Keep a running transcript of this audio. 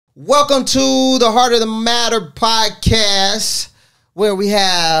Welcome to the Heart of the Matter podcast, where we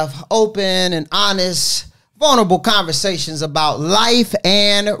have open and honest, vulnerable conversations about life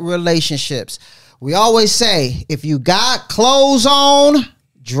and relationships. We always say, if you got clothes on,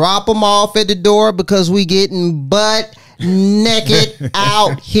 drop them off at the door because we getting butt naked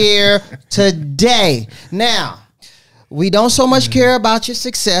out here today. Now, we don't so much care about your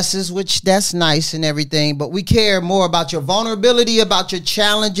successes, which that's nice and everything, but we care more about your vulnerability, about your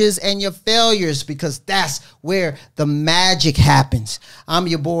challenges and your failures, because that's where the magic happens. I'm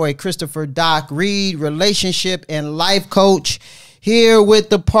your boy, Christopher Doc Reed, relationship and life coach, here with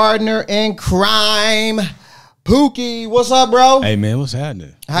the partner in crime, Pookie. What's up, bro? Hey, man, what's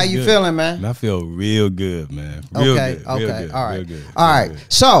happening? How you feeling, man? I feel real good, man. Real good. All right.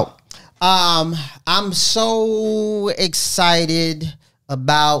 So, I'm so excited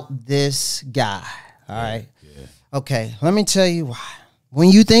about this guy. All right. Yeah. Okay, let me tell you why. When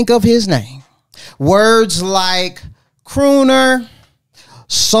you think of his name, words like crooner,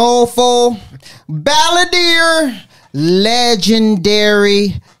 soulful, balladeer,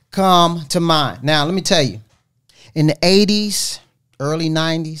 legendary come to mind. Now, let me tell you, in the 80s, early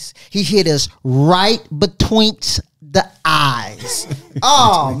 90s, he hit us right between the eyes.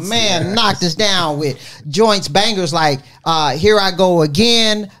 Oh, man, knocked us down with joints, bangers like Here I Go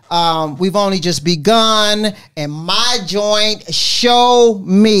Again, We've Only Just Begun, and My Joint, Show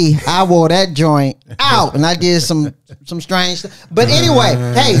Me. I wore that joint out, and I did some strange stuff. But anyway,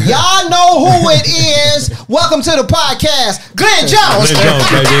 hey, y'all know who it is. Welcome to the podcast, Glenn Jones.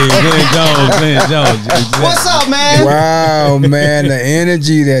 Glenn Jones. What's up, man? Wow, man, the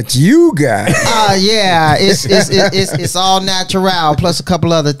energy that you got. Yeah, it's all natural, plus a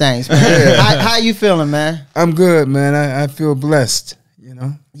couple other things. How you feeling, man? I'm good, man. I feel blessed, you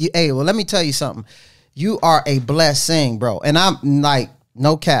know. Hey, well, let me tell you something. You are a blessing, bro. And I'm like,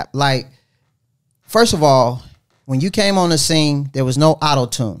 no cap. Like, first of all, when you came on the scene, there was no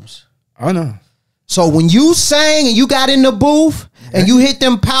auto-tunes. Oh, no. So when you sang and you got in the booth and you hit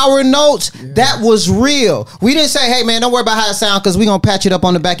them power notes, that was real. We didn't say, hey, man, don't worry about how it sounds because we're going to patch it up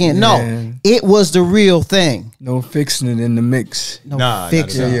on the back end. No, it was the real thing. No fixing it in the mix. No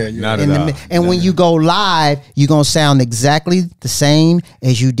fixing it. Not at all. And when you go live, you're going to sound exactly the same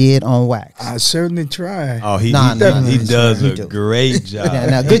as you did on wax. I certainly try. Oh, he does a great job.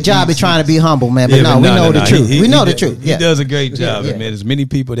 Now, good job at trying to be humble, man. But we know the truth. We know the truth. He does a great job. Man, there's many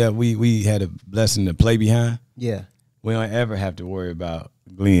people that we had a blessing to play behind. Yeah. We don't ever have to worry about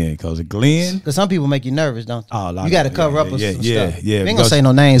Glenn, because some people make you nervous, don't they? Oh, you got to cover up with some stuff. Yeah. We ain't gonna say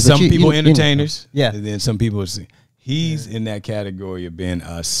no names. Some people entertainers. Yeah. And then some people sing. He's in that category of being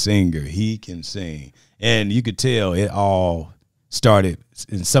a singer. He can sing, and you could tell it all started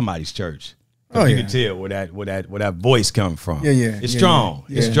in somebody's church. You can tell where that voice come from. It's strong.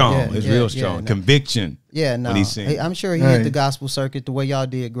 It's strong. It's real strong. Conviction. Yeah, no. Hey, I'm sure he hit the gospel circuit the way y'all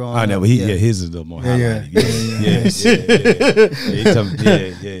did growing up. I know, but his is a little more highlighted.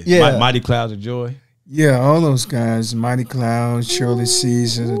 Yeah. Mighty Clouds of Joy. Yeah, all those guys, Mighty Clouds, Shirley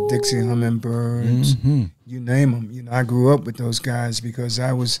Caesar, the Dixie Hummingbirds, you name them. You know, I grew up with those guys because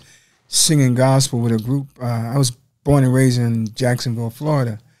I was singing gospel with a group. I was born and raised in Jacksonville,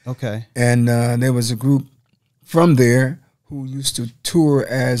 Florida. Okay. And there was a group from there who used to tour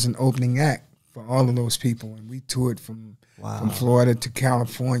as an opening act for all of those people. And we toured from Florida to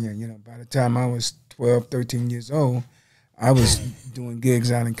California. You know, by the time I was 12, 13 years old, I was doing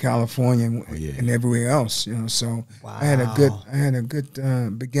gigs out in California and everywhere else, you know. So I had a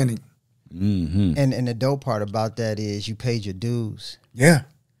good beginning. Mm-hmm. And the dope part about that is you paid your dues. Yeah.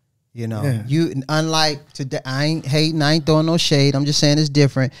 You know, you unlike today, I ain't hating, I ain't throwing no shade. I'm just saying it's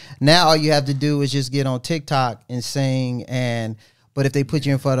different. Now all you have to do is just get on TikTok and sing, but if they put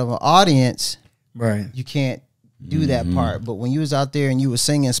you in front of an audience, right, you can't do that part. But when you was out there and you were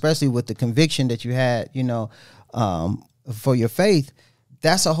singing, especially with the conviction that you had, you know, for your faith,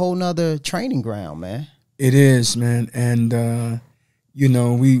 that's a whole nother training ground, man. It is, man. And you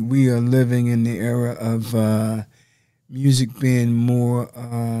know, we are living in the era of music being more,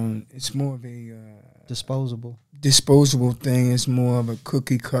 it's more of a disposable thing. It's more of a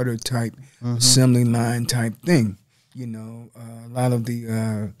cookie cutter type, assembly line type thing. You know, a lot of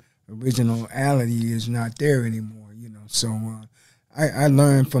the originality is not there anymore. You know, so I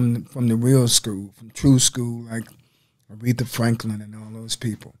learned from the real school, from true school, like Aretha Franklin and all those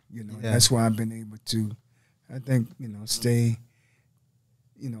people. You know, that's why I've been able to, I think, you know, stay,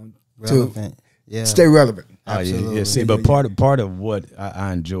 you know, relevant. Stay relevant. Absolutely. Yeah. See, but part of what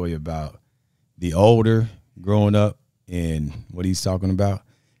I enjoy about the older growing up and what he's talking about,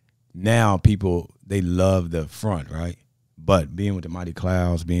 now people, they love the front, right? But being with the Mighty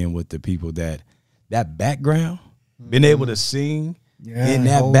Clouds, being with the people that background, being able to sing in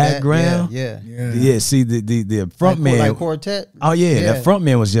that background. Yeah. See the front man, like quartet. Oh that front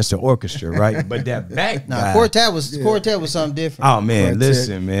man was just an orchestra, right? But that back guy, quartet was something different. Oh man, quartet.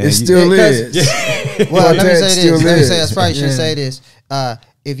 Listen, man, it still is. Well, let me say this. Let me say this. Probably should say this.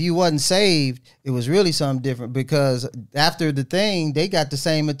 If you wasn't saved, it was really something different, because after the thing, they got the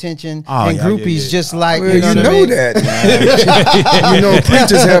same attention and groupies just like, well, you know that. You know,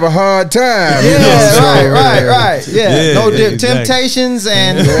 preachers have a hard time. Right. Yeah. No exactly. Temptations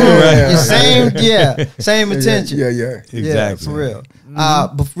and same attention. Yeah, exactly. Yeah, for real.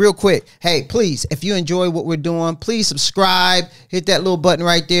 But real quick, hey, please, if you enjoy what we're doing, please subscribe, hit that little button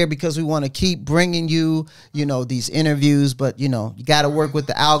right there, because we want to keep bringing you, these interviews, but you got to work with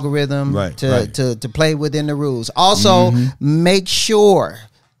the algorithm to play within the rules. Also, make sure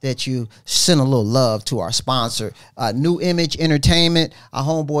that you send a little love to our sponsor, New Image Entertainment. Our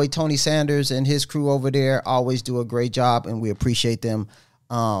homeboy Tony Sanders and his crew over there always do a great job, and we appreciate them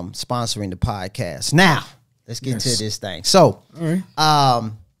sponsoring the podcast. Now, let's get to this thing. So,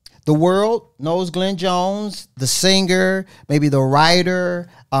 the world knows Glenn Jones, the singer, maybe the writer,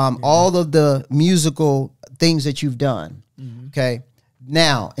 all of the musical things that you've done. Okay.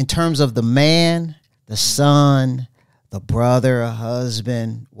 Now, in terms of the man, the son, the brother, a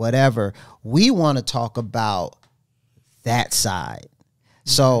husband, whatever, we want to talk about that side.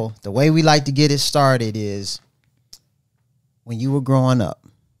 So the way we like to get it started is, when you were growing up,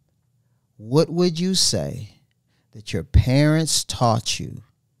 what would you say that your parents taught you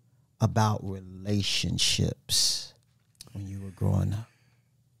about relationships when you were growing up?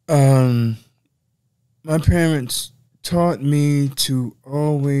 My parents taught me to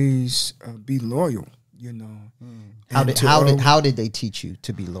always be loyal, How did they teach you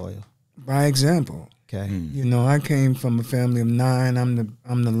to be loyal? By example. Okay. I came from a family of 9.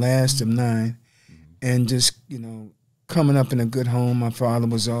 I'm the last of 9, and just coming up in a good home. My father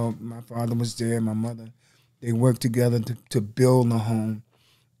was there. My mother, they worked together to build a home,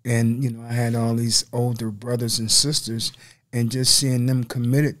 and I had all these older brothers and sisters, and just seeing them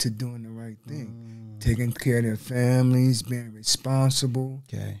committed to doing the right thing, taking care of their families, being responsible.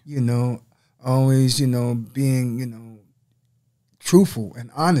 Okay. Always being truthful and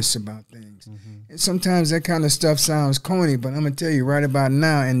honest about things. And sometimes that kind of stuff sounds corny, but I'm gonna tell you right about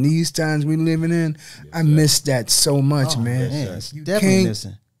now, in these times we living in, I miss that so much, man. You definitely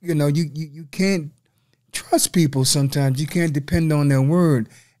missing. You can't trust people sometimes. You can't depend on their word.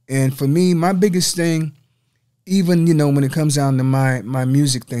 And for me, my biggest thing, even when it comes down to my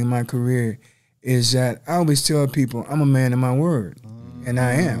music thing, my career, is that I always tell people I'm a man of my word, and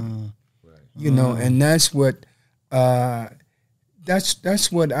I am. And that's what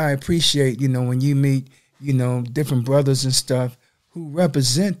that's what I appreciate. When you meet different brothers and stuff who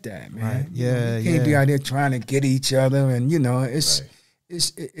represent that, man. Right. Yeah, you can't be out there trying to get each other, and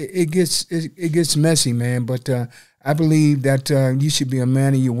it gets messy, man. But I believe that you should be a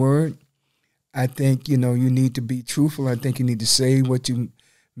man of your word. I think you need to be truthful. I think you need to say what you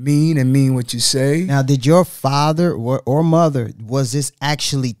mean and mean what you say. Now, did your father or mother, was this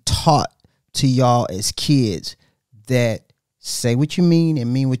actually taught to y'all as kids, that say what you mean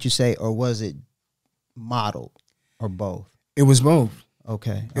and mean what you say, or was it modeled, or both? It was both.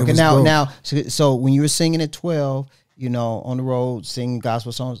 Okay. Now, so when you were singing at 12, on the road singing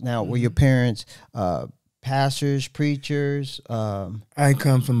gospel songs, now were your parents pastors, preachers? I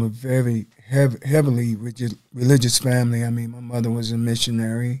come from a very heavily religious family. I mean, my mother was a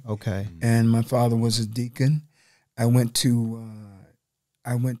missionary. Okay. And my father was a deacon. I went to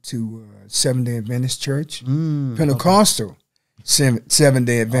Seventh-day Adventist church, Pentecostal. Okay.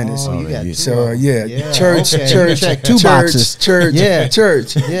 Seven-day Adventist. Oh, you got church, okay. church, Check 2 boxes. church. Yeah.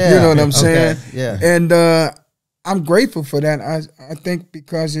 You know what I'm saying? Okay. Yeah. And I'm grateful for that. I think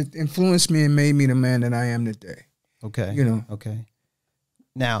because it influenced me and made me the man that I am today. Okay. Okay.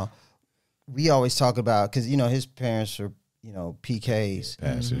 Now, we always talk about, because his parents are PKs,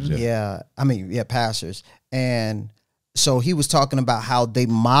 pastors. Pastors, and so he was talking about how they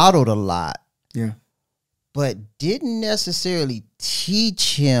modeled a lot. Yeah. But didn't necessarily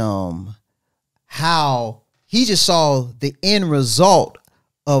teach him how. He just saw the end result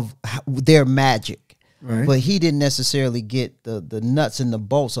of their magic. Right. But he didn't necessarily get the nuts and the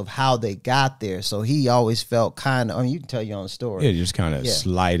bolts of how they got there. So he always felt kind of, you can tell your own story. Yeah, just kind of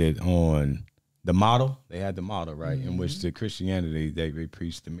slighted on the model. They had the model, right, in which the Christianity, they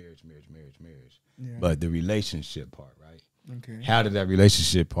preached the marriage. Yeah. But the relationship part, right? Okay. How did that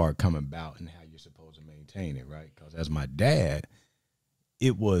relationship part come about, and how you're supposed to maintain it, right? Because as my dad,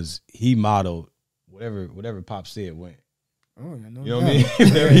 he modeled whatever Pop said went. Oh, yeah, no You know what I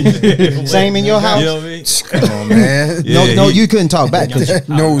mean? Very easy. Same in your house? You know what I mean? Come on, man. No, you couldn't talk back.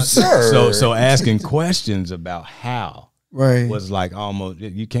 No, sir. So asking questions about how right. was like almost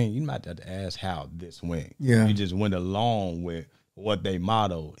you might have to ask how this went. Yeah. You just went along with what they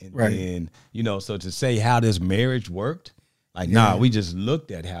modeled. And right. then, so to say how this marriage worked, like nah, we just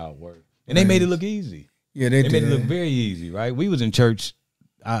looked at how it worked. And they made it look easy. Yeah, they made it look very easy, right? We was in church.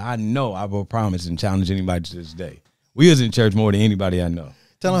 I know I will promise and challenge anybody to this day. We was in church more than anybody I know.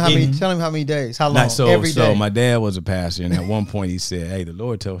 Tell him how many days. How long? Every day. So my dad was a pastor, and at one point he said, "Hey, the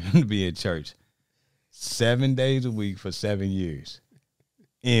Lord told him to be in church 7 days a week for 7 years,"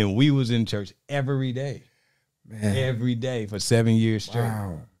 and we was in church every day, every day for 7 years straight.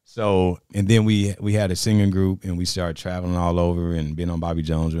 Wow. So, and then we had a singing group, and we started traveling all over and being on Bobby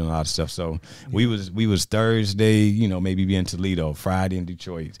Jones and a lot of stuff. So we was Thursday, maybe be in Toledo, Friday in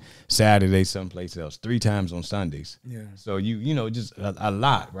Detroit, Saturday someplace else, 3 times on Sundays. Yeah. So just a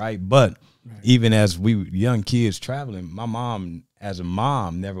lot, right? But even as we were young kids traveling, my mom, as a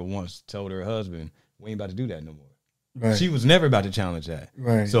mom, never once told her husband, "We ain't about to do that no more." Right. She was never about to challenge that.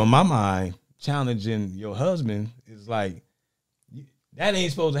 Right. So in my mind, challenging your husband is like, that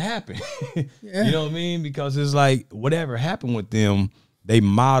ain't supposed to happen. Yeah. You know what I mean? Because it's like whatever happened with them, they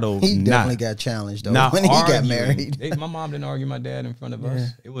modeled. He definitely got challenged though when he got married. My mom didn't argue my dad in front of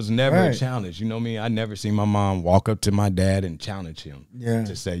us. It was never a challenge. You know what I mean? I never seen my mom walk up to my dad and challenge him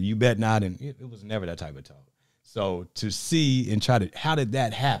to say, "You bet not." And it was never that type of talk. So to see and try to, how did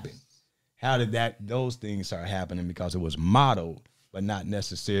that happen? How did those things start happening? Because it was modeled, but not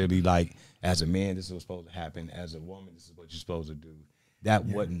necessarily like, as a man, this is what's supposed to happen. As a woman, this is what you're supposed to do. That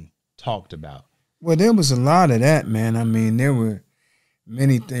wasn't talked about. Well, there was a lot of that, man. I mean, there were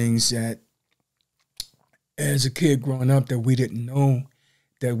many things that, as a kid growing up, that we didn't know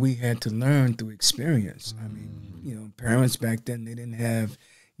that we had to learn through experience. I mean, parents back then, they didn't have,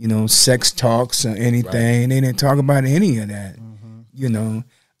 sex talks or anything. Right. They didn't talk about any of that.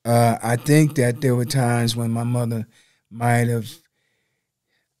 I think that there were times when my mother might have,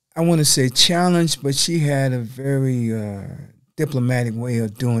 I want to say challenged, but she had a very diplomatic way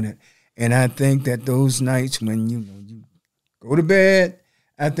of doing it. And I think that those nights when you go to bed,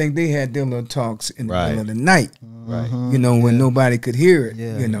 I think they had their little talks in the middle of the night. Right. When nobody could hear it.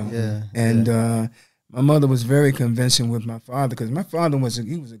 And my mother was very convincing with my father, because my father was a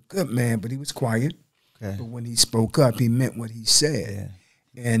good man, but he was quiet. Okay. But when he spoke up, he meant what he said.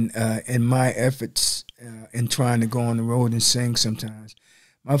 Yeah. And in my efforts in trying to go on the road and sing sometimes,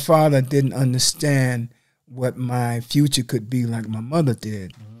 my father didn't understand what my future could be like my mother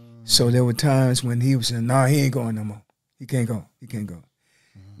did. So there were times when he was saying, "No, he ain't going no more. He can't go. He can't go."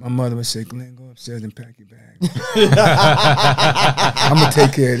 My mother would say, "Glenn, go upstairs and pack your bag. I'm going to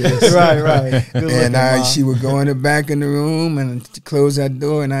take care of this." Right. And she would go in the back in the room and close that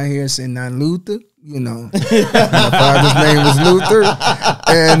door, and I hear her say, "Now, Luther," my father's name was Luther.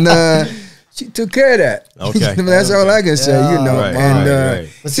 And she took care of that. Okay. That's all I can say, Right, and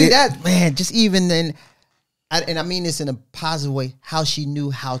but see that, man, just even then, and I mean this in a positive way, how she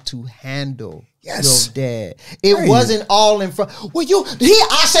knew how to handle your dad. It wasn't all in front. Well,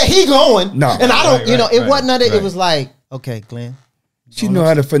 I said he going. No. And I don't, it wasn't none of it. It was like, okay, Glenn. She knew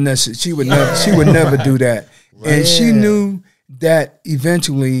how to finesse it. She would never do that. And she knew that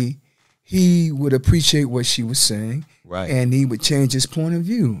eventually he would appreciate what she was saying. Right. And he would change his point of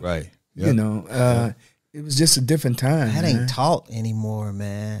view. Right. Yep. It was just a different time. That ain't taught anymore,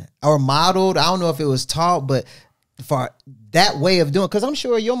 man. Or modeled. I don't know if it was taught, but for that way of doing, because I'm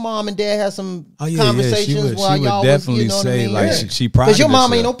sure your mom and dad had some conversations while y'all was, definitely say, like, she prided because your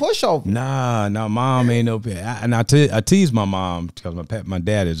mom herself. ain't no pushover. Nah, mom ain't no. And I tease my mom because my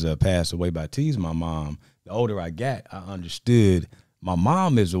dad is passed away, but I tease my mom. The older I got, I understood. My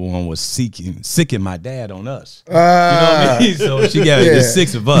mom is the one was sicking my dad on us. You know what I mean? So she got there's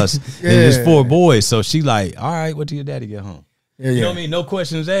 6 of us, and there's 4 boys. So she like, all right, what till your daddy get home? You know what I mean? No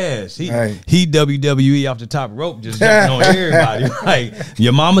questions asked. He WWE off the top rope, just jumping on everybody. Like,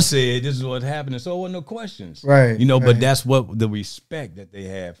 your mama said, this is what's happening. So it wasn't no questions. Right. But that's what the respect that they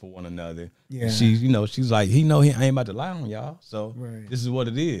had for one another. Yeah. She's like, he ain't about to lie on y'all. So this is what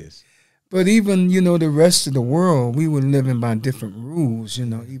it is. But even, the rest of the world, we were living by different rules,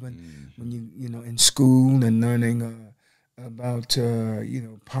 even when you in school and learning about,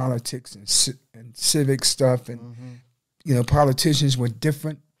 politics and civic stuff. And, politicians were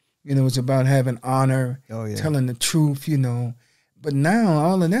different. It was about having honor, telling the truth, But now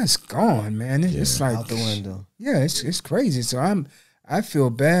all of that's gone, man. It's like out the window. Yeah, it's crazy. So I feel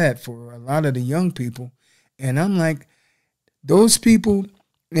bad for a lot of the young people. And I'm like, those people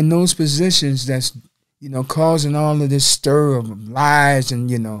in those positions that's, you know, causing all of this stir of lies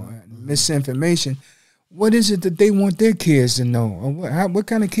and, you know, misinformation. What is it that they want their kids to know? Or what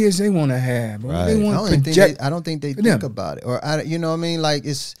kind of kids they want to have? Or they want I don't think they think about it. Or, you know what I mean? Like,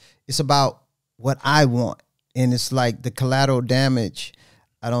 it's about what I want. And it's like the collateral damage.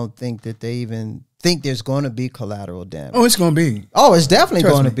 I don't think that they even think there's going to be collateral damage. Oh, it's going to be. Oh, it's definitely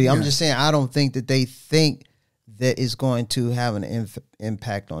going to be. Yeah. I'm just saying, I don't think that they think that it's going to have an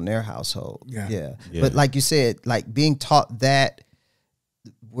impact on their household. Yeah. But like you said, like being taught that,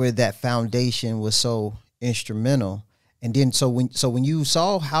 where that foundation was so instrumental. And then so when you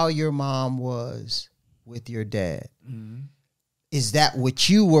saw how your mom was with your dad, is that what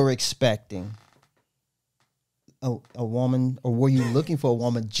you were expecting? A woman, or were you looking for a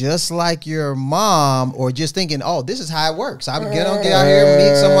woman just like your mom, or just thinking, oh, this is how it works? I would get out here,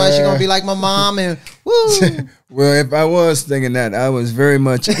 meet someone, she's gonna be like my mom, and woo. Well, if I was thinking that, I was very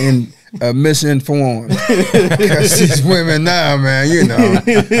much misinformed. Because these women now, man, you know.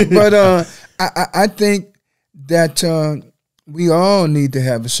 But I think that we all need to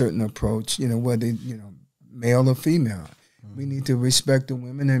have a certain approach, you know, whether, you know, male or female. We need to respect the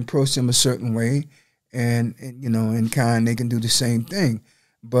women and approach them a certain way. And you know, in kind, they can do the same thing.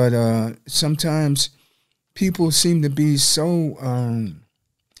 But sometimes people seem to be so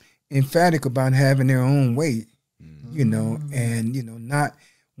emphatic about having their own way, you know, and, you know, not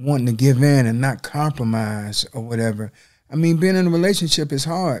wanting to give in and not compromise or whatever. I mean, being in a relationship is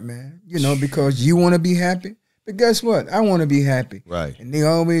hard, man, you know, because you want to be happy. But guess what? I want to be happy. Right. And they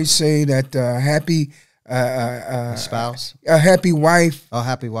always say that happy spouse, a happy wife,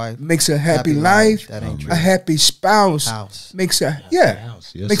 makes a happy life. That ain't true. A happy spouse makes a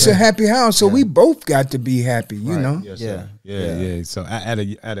makes a happy house. So we both got to be happy, you know. Yes, yeah. So at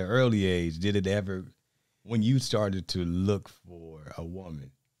an early age, did it ever, when you started to look for a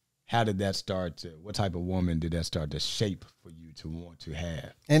woman, how did that start to, what type of woman did that start to shape for you to want to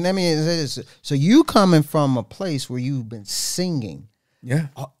have? And I mean, so you coming from a place where you've been singing. Yeah.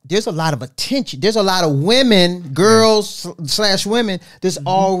 There's a lot of attention. There's a lot of women, girls / women that's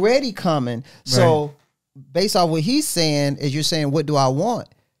already coming. So based on what he's saying, as you're saying, what do I want?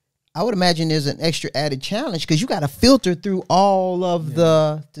 I would imagine there's an extra added challenge because you got to filter through all of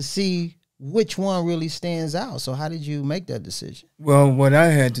to see which one really stands out. So how did you make that decision? Well, what I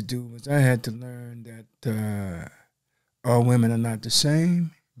had to do was I had to learn that all women are not the same.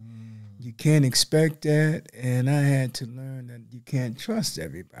 You can't expect that, and I had to learn that you can't trust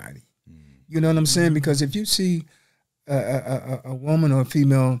everybody. You know what I'm saying? Because if you see a woman or a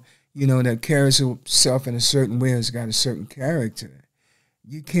female, you know, that carries herself in a certain way, has got a certain character,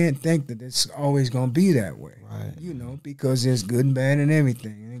 you can't think that it's always going to be that way. Right. You know, because there's good and bad in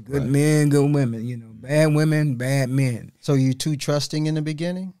everything. And good men, good women. You know, bad women, bad men. So you too trusting in the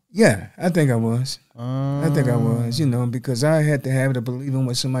beginning? Yeah, I think I was. I think I was, you know, because I had to have to believe in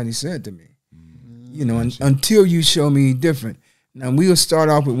what somebody said to me. You know, until you show me different. Now, we'll start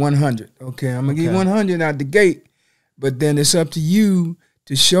off with 100. Okay, I'm going to give 100 out the gate, but then it's up to you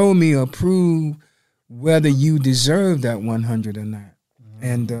to show me or prove whether you deserve that 100 or not.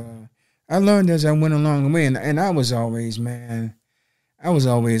 And I learned as I went along the way, and I was always, man, I was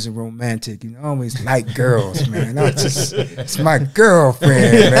always a romantic, you know, always like girls, man. It's my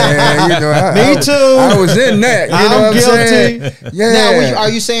girlfriend, man. You know, Me too. I was in that. You know what I'm saying? Yeah. Now, are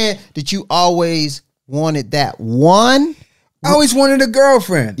you saying that you always wanted that one? I always wanted a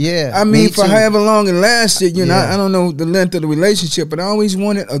girlfriend. Yeah. I mean, for however long it lasted, you know, I don't know the length of the relationship, but I always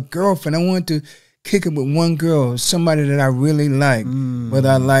wanted a girlfriend. I wanted to kick it with one girl, somebody that I really liked. Whether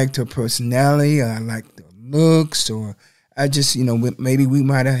I liked her personality, or I liked her looks, or I just, you know, maybe we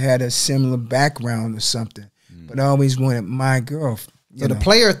might have had a similar background or something. But I always wanted my girl. So the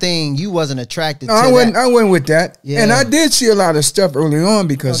player thing, you wasn't attracted to I that? I went with that. Yeah. And I did see a lot of stuff early on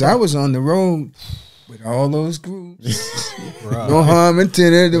because I was on the road with all those groups. No harm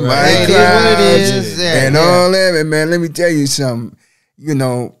intended, the mighty clouds, and all that. And man, let me tell you something. You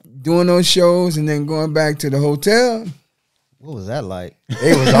know, doing those shows and then going back to the hotel. What was that like?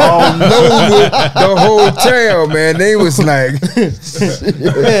 They was all over the hotel, man. They was like,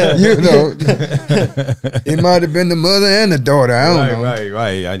 you know, it might have been the mother and the daughter. I don't know.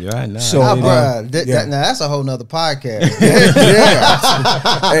 Right. I know. So, now that's a whole nother podcast.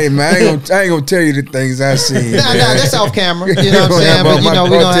 Hey, man, I ain't gonna tell you the things I seen. Nah, that's off camera. You know what I'm saying? But you know,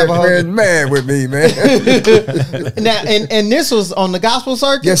 we gonna have a whole mad with me, man. Now, and this was on the gospel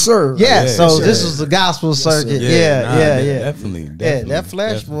circuit. Yes, sir. Yeah. So this was the gospel circuit. Yeah. Definitely. Yeah, that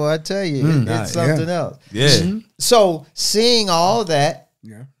flash boy, I tell you, it's something else. Yeah. So seeing all that,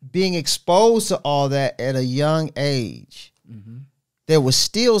 being exposed to all that at a young age, there was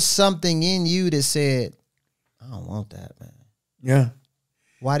still something in you that said, I don't want that, man. Yeah.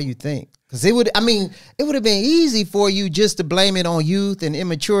 Why do you think? Because it would have been easy for you just to blame it on youth and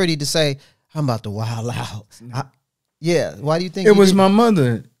immaturity to say, I'm about to wild out. Yeah. Why do you think it was my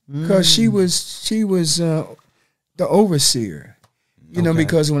mother? Because she was the overseer. You know,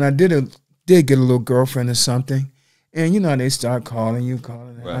 because when I did get a little girlfriend or something, and you know they start calling you.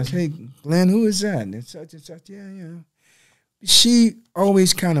 Right. I say, hey, Glenn, who is that? And such and such. Yeah, yeah. She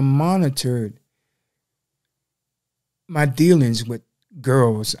always kind of monitored my dealings with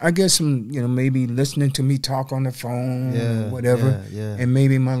girls. I guess maybe listening to me talk on the phone or whatever. Yeah. And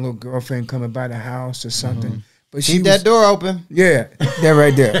maybe my little girlfriend coming by the house or something. Mm-hmm. But keep that door open. Yeah, that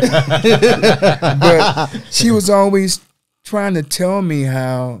right there. But she was always trying to tell me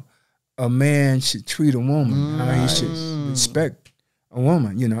how a man should treat a woman, how he should respect a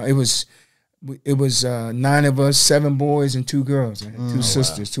woman. You know, it was 9 of us, 7 boys and 2 girls. I had 2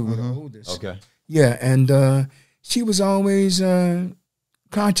 sisters, 2 were the oldest. Okay. Yeah, and she was always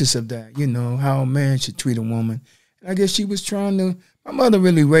conscious of that, you know, how a man should treat a woman. And I guess she was trying to, my mother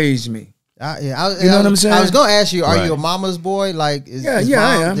really raised me. You know what I'm saying? I was going to ask you, are you a mama's boy? Like, I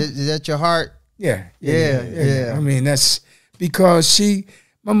am. Is that your heart? Yeah. I mean, that's because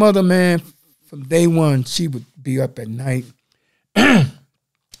my mother, man, from day one, she would be up at night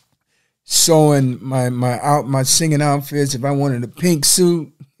sewing my singing outfits. If I wanted a pink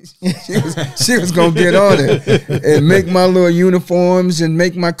suit, she was gonna get on it and make my little uniforms and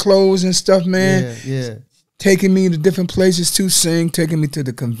make my clothes and stuff, man. Yeah. Taking me to different places to sing, taking me to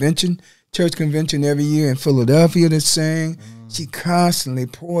the church convention every year in Philadelphia to sing. She constantly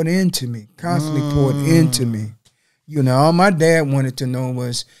poured into me. You know, all my dad wanted to know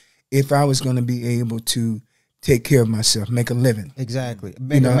was if I was going to be able to take care of myself, make a living. Exactly.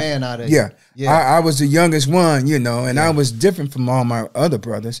 Make a man out of it. Yeah. I was the youngest one, you know, and I was different from all my other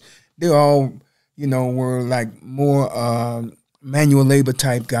brothers. They all, you know, were like more manual labor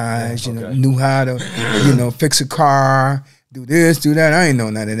type guys, you know, knew how to, you know, fix a car, do this, do that. I ain't know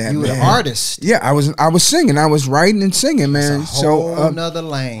none of that. You were an artist. Yeah, I was singing. I was writing and singing, man. It's a whole nother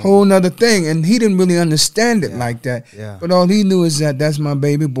lane. Whole nother thing. And he didn't really understand it like that. Yeah. But all he knew is that's my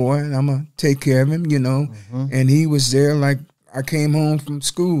baby boy and I'm going to take care of him, you know. And he was there like I came home from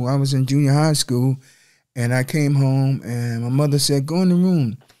school. I was in junior high school and I came home and my mother said, go in the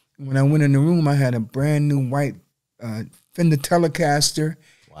room. When I went in the room, I had a brand new white Fender Telecaster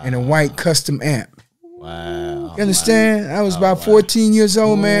and a white custom amp. Wow. You understand? I was about 14 years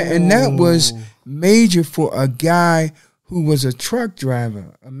old, man, and that was major for a guy who was a truck driver,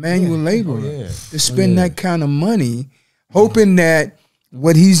 a manual laborer, to spend that kind of money, hoping that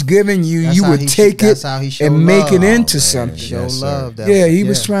what he's giving you, you would take it and make it into something. Show love. He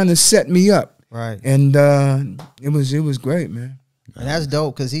was trying to set me up. Right. And it was great, man. And that's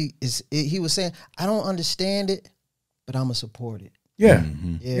dope because he was saying, I don't understand it, but I'm going to support it. Yeah.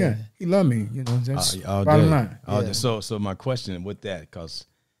 He loved me. You know, that's bottom line. So my question with that, because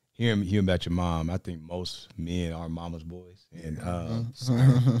hearing about your mom, I think most men are mama's boys. And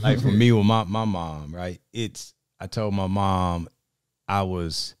like for me with my mom, right? I told my mom I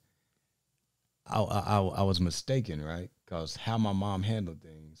was mistaken, right? Because how my mom handled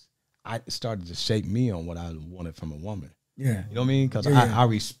things, I started to shape me on what I wanted from a woman. Yeah. You know what I mean? Because I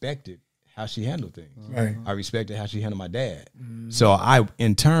respected how she handled things. Right. I respected how she handled my dad. So I,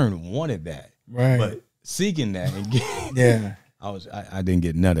 in turn, wanted that. Right. But seeking that and I didn't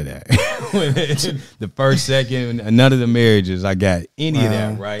get none of that. The first, second, none of the marriages I got any of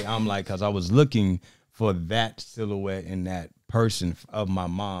that, right? I'm like, because I was looking for that silhouette and that person of my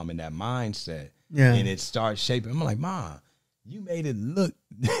mom and that mindset. Yeah. And it starts shaping. I'm like, Mom, you made it look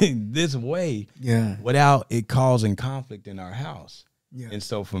this way without it causing conflict in our house. Yeah. And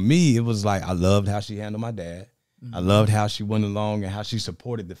so for me, it was like I loved how she handled my dad. I loved how she went along and how she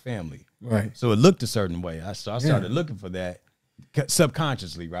supported the family. Right. So it looked a certain way. I started looking for that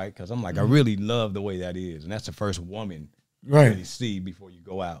subconsciously, right? Because I'm like, I really love the way that is. And that's the first woman you really see before you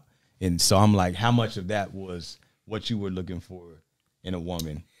go out. And so I'm like, how much of that was what you were looking for in a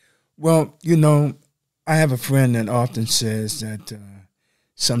woman? Well, you know, I have a friend that often says that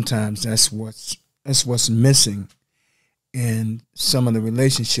sometimes that's what's missing in some of the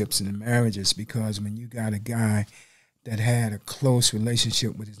relationships and the marriages, because when you got a guy that had a close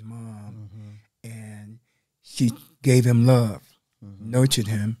relationship with his mom and she gave him love, nurtured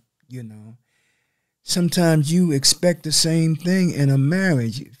him, you know, sometimes you expect the same thing in a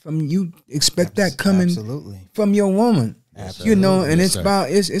marriage. You expect that coming from your woman, you know, and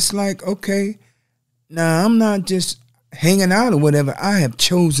it's like, okay, now I'm not just hanging out or whatever, I have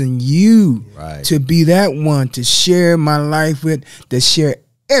chosen you to be that one to share my life with, to share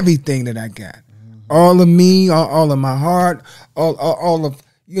everything that I got. All of me, all of my heart, all of,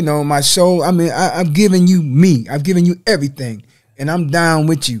 you know, my soul. I mean, I've given you me. I've given you everything. And I'm down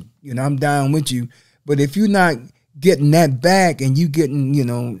with you. You know, I'm down with you. But if you're not getting that back and you getting, you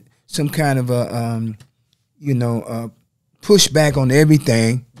know, some kind of a, pushback on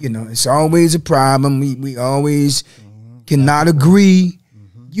everything, you know, it's always a problem. We always cannot agree.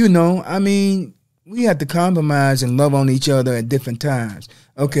 You know, I mean, we have to compromise and love on each other at different times.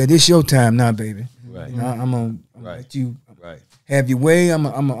 Okay, this your time now, baby. Right. You know, I'm gonna let you have your way. I'm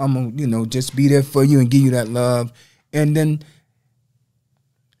gonna, you know, just be there for you and give you that love. And then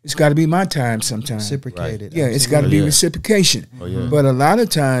it's got to be my time sometimes. Reciprocated. Yeah, it's got to be reciprocation. But a lot of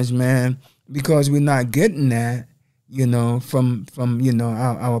times, man, because we're not getting that, you know, from you know,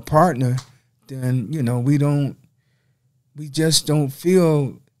 our partner, then, you know, we just don't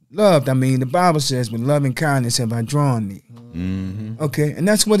feel loved. I mean, the Bible says, with loving kindness have I drawn thee. Okay, and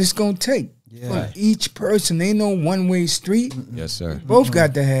that's what it's going to take. From each person. Ain't no one-way street. Yes, sir. Both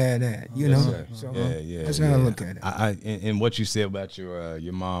got to have that, you know. Sir. So That's how I look at it. And what you said about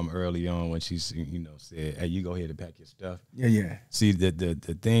your mom early on when she, you know, said, "Hey, you go ahead and pack your stuff." Yeah. See, the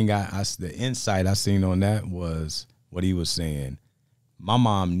thing the insight I seen on that was what he was saying. My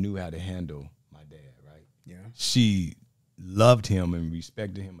mom knew how to handle my dad, right? Yeah. She loved him and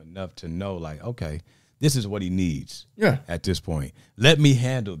respected him enough to know, like, okay, this is what he needs at this point. Let me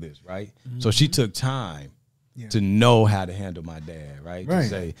handle this, right? So she took time to know how to handle my dad, right? To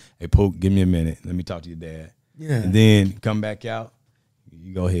say, hey, Poke, give me a minute. Let me talk to your dad. Yeah. And then come back out.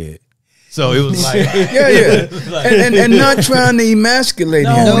 You go ahead. So it was like, and not trying to emasculate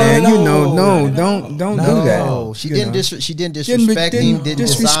him, man. You know, don't do that. She didn't disrespect him. Didn't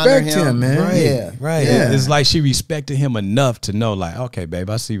disrespect him, man. Right. It's like she respected him enough to know, like, okay, babe,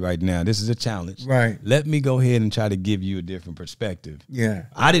 I see right now this is a challenge. Right. Let me go ahead and try to give you a different perspective. Yeah.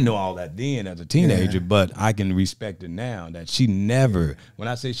 I didn't know all that then as a teenager, but I can respect it now that she never. When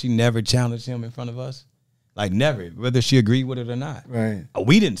I say she never challenged him in front of us, like never, whether she agreed with it or not. Right.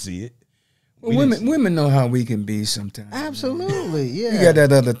 We didn't see it. Well, women know how we can be sometimes. Absolutely, yeah. We got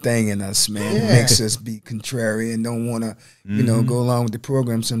that other thing in us, man. It makes us be contrary and don't want to, you know, go along with the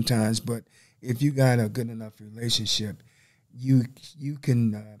program sometimes. But if you got a good enough relationship, you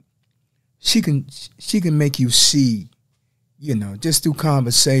can, she can make you see, you know, just through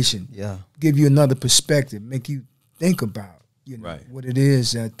conversation. Yeah. Give you another perspective, make you think about, you know, what it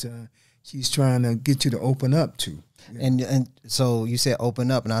is that she's trying to get you to open up to. Yeah. And so you said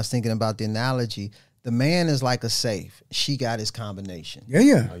open up, and I was thinking about the analogy. The man is like a safe. She got his combination.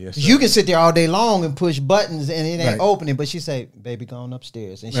 Yeah. Oh, yes, you can sit there all day long and push buttons, and it ain't opening. But she say, "Baby, go on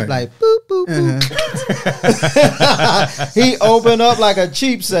upstairs," and she's like, "Boop boop boop." He opened up like a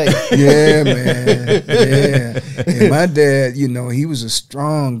cheap safe. Yeah, man. Yeah. And my dad, you know, he was a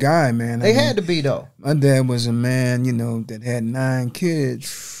strong guy, man. They had to be though. My dad was a man, you know, that had 9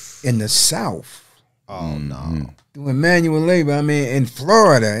 kids in the South. Oh no. Doing manual labor. I mean, in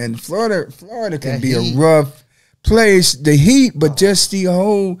Florida. And Florida can be a rough place. The heat, but just the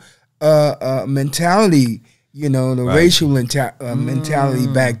whole mentality, you know, the racial mentality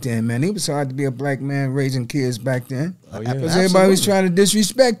back then, man. It was hard to be a black man raising kids back then. Oh, yeah. Because everybody was trying to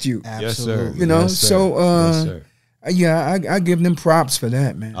disrespect you. Absolutely. Yes, sir. You know, yes, sir. So, I give them props for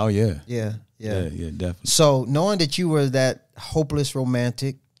that, man. Oh, yeah. Yeah, definitely. So knowing that you were that hopeless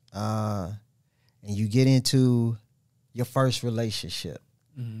romantic, and you get into your first relationship,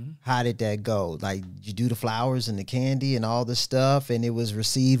 how did that go? Like, you do the flowers and the candy and all the stuff, and it was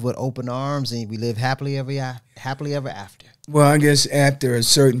received with open arms, and we live happily ever after. Well, I guess after a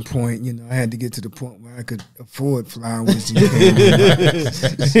certain point, you know, I had to get to the point where I could afford flowers and candy.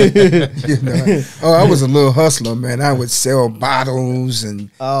 You know? Oh, I was a little hustler, man. I would sell bottles and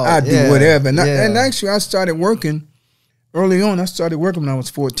I'd do whatever. And, and actually, I started working early on. I started working when I was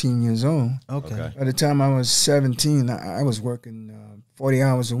 14 years old. Okay. By the time I was 17, I was working 40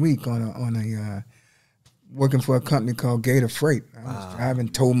 hours a week working for a company called Gator Freight. I was driving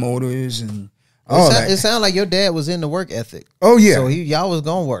tow motors and all that. It sounded like your dad was in the work ethic. Oh, yeah. So y'all was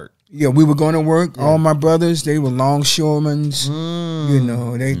going to work. Yeah, we were going to work. All my brothers, they were longshoremen. You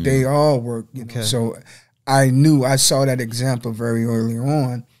know, they all worked. You know? So I saw that example very early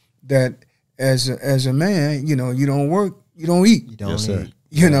on that as a man, you know, you don't work, you don't eat. You don't eat.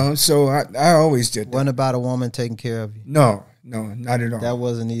 You know, so I always did that. Wasn't about a woman taking care of you. No, not at all. That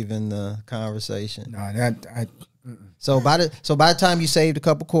wasn't even the conversation. No, So by the time you saved a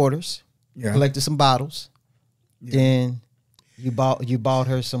couple quarters, collected some bottles, then you bought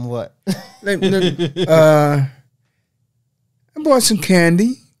her some what? I bought some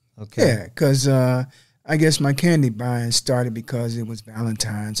candy. Okay. Yeah, because I guess my candy buying started because it was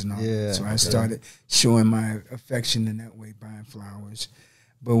Valentine's and all that. So I started showing my affection in that way, buying flowers.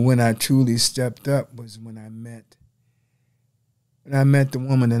 But when I truly stepped up was when I met the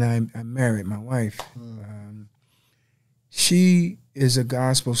woman that I married, my wife. She is a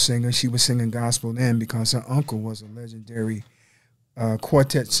gospel singer. She was singing gospel then because her uncle was a legendary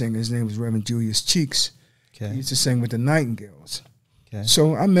quartet singer. His name was Reverend Julius Cheeks. Okay. He used to sing with the Nightingales. Okay.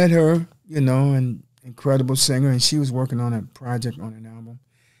 So I met her, an incredible singer, and she was working on a project on an album,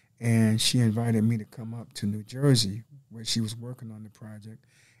 and she invited me to come up to New Jersey where she was working on the project,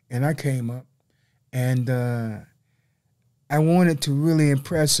 and I came up, and I wanted to really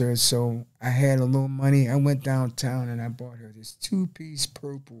impress her, so I had a little money. I went downtown and I bought her this 2-piece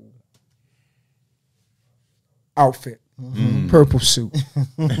purple outfit. Purple suit.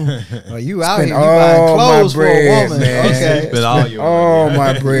 Well, you out here, you buying clothes for a woman. Man. Okay. Spend all your money.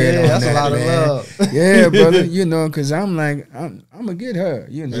 My bread on that's that, a lot man. of love. Yeah, brother, because I'm like, I'm going to get her,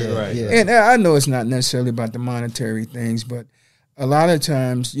 Right. Yeah. And I know it's not necessarily about the monetary things, but a lot of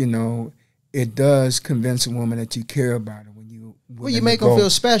times, it does convince a woman that you care about her when you Well, you make them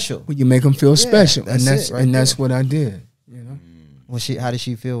feel special. When you make them feel special. that's it right that's there. what I did, How did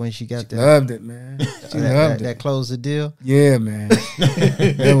she feel when she got there? Loved it, man. She loved it. That closed the deal. Yeah, man.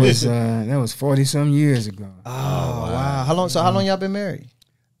 that was 40-some years ago. Oh wow! How long y'all been married?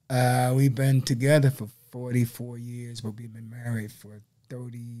 We've been together for 44 years, but we've been married for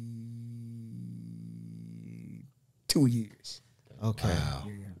 32 years. Okay. Wow.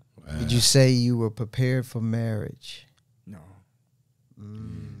 Yeah. Did you say you were prepared for marriage? No.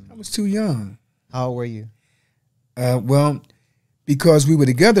 I was too young. How old were you? Well, because we were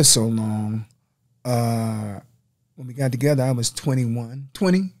together so long, when we got together, I was 21.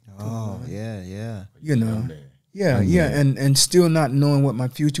 20? Oh, yeah. Yeah, and still not knowing what my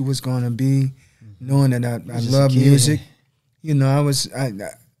future was going to be, knowing that I love music.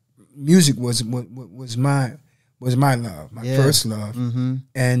 Music was my love, my first love. Mm-hmm.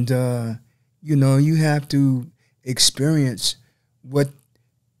 And you have to experience what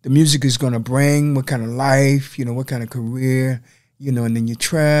the music is going to bring, what kind of life, what kind of career, and then you're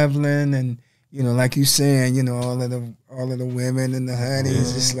traveling and like you saying, all of the women and the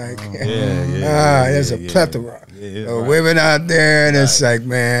honeys, it's like, there's a plethora of women out there, and it's like,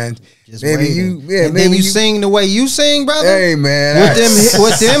 man, Just maybe waiting. you, and maybe then you sing the way you sing, brother. Hey, man,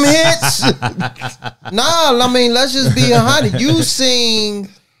 with them hits. Nah, I mean, let's just be 100. You sing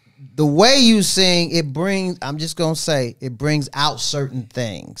the way you sing. It brings. I'm just gonna say it brings out certain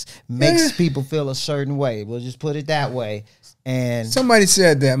things, makes people feel a certain way. We'll just put it that way. And somebody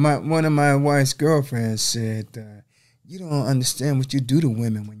said that one of my wife's girlfriends said, "You don't understand what you do to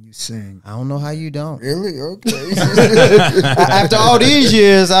women when you sing." I don't know how you don't. Really? Okay. After all these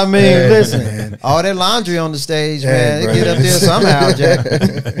years, I mean, listen, man. All that laundry on the stage, man, bro. it get up there somehow, Jack.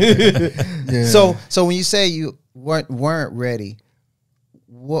 Yeah. So when you say you weren't ready,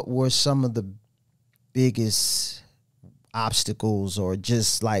 what were some of the biggest obstacles, or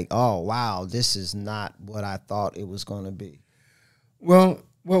just like, oh wow, this is not what I thought it was going to be? Well,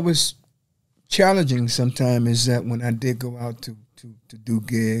 what was challenging sometimes is that when I did go out to do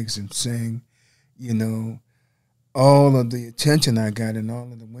gigs and sing, all of the attention I got and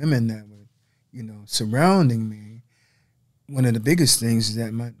all of the women that were, surrounding me, one of the biggest things is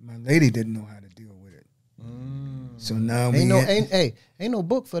that my lady didn't know how to deal with it. So now ain't no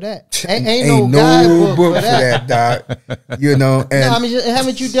book for that. Ain't no no guidebook for that. Doc. And No, I mean,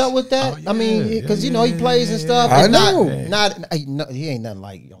 haven't you dealt with that? I mean, because he plays and stuff. I It's know. He ain't nothing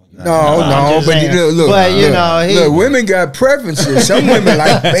like you. No, but look, But look, women got preferences. Some women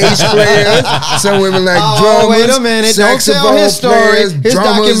like bass players. Some women like drummers. Wait a minute! Don't tell his story. Players, His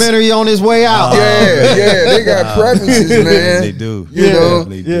drummers. documentary on his way out. Yeah, they got preferences, man. They do.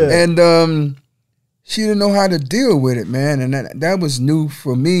 And she didn't know how to deal with it, man, and that was new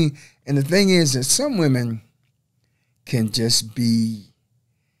for me. And the thing is that some women can just be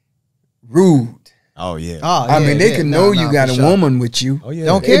rude. Oh yeah. I mean, they can know you got a woman with you. Oh yeah.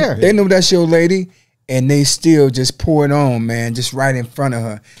 Don't care. They know that's your lady, and they still just pour it on, man, just right in front of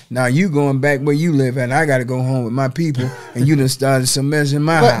her. Now you going back where you live at, and I got to go home with my people, and you done started some mess in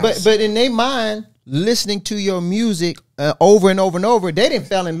my house. But in their mind, listening to your music over and over and over, they didn't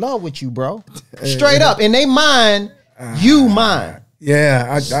fell in love with you, bro. Straight up. In their mind, you mine. Yeah,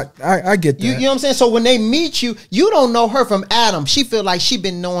 I get that. You know what I'm saying? So when they meet you, you don't know her from Adam. She feel like she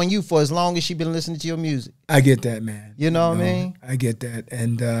been knowing you for as long as she been listening to your music. I get that, man. You know what I mean? I get that.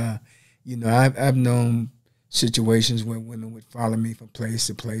 And, I've known situations where women would follow me from place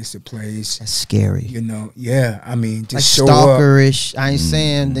to place to place. That's scary. You know, yeah. I mean, just Like show stalkerish. I ain't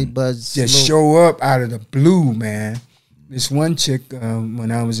saying they buzz. just show up out of the blue, man. This one chick,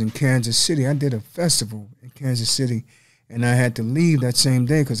 when I was in Kansas City, I did a festival in Kansas City, and I had to leave that same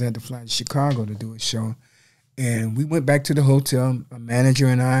day because I had to fly to Chicago to do a show. And we went back to the hotel, a manager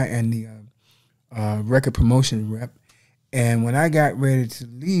and I, and the record promotion rep. And when I got ready to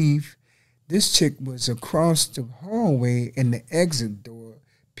leave, this chick was across the hallway in the exit door,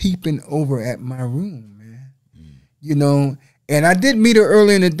 peeping over at my room, man. You know, and I did meet her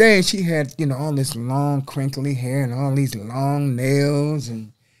early in the day, and she had, you know, all this long, crinkly hair and all these long nails,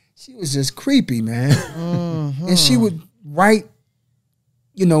 and she was just creepy, man. And she would write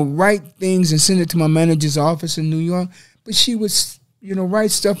things and send it to my manager's office in New York, but she would, you know,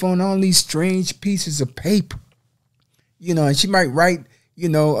 write stuff on all these strange pieces of paper. You know, and she might write, you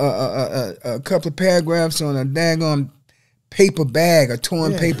know, a couple of paragraphs on a daggone paper bag, a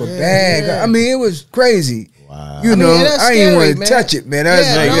torn paper bag. I mean, it was crazy. Wow. You know, I didn't want to man. touch it, man. I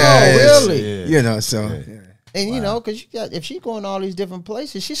was like, really. you know, so. And you know, because if she's going to all these different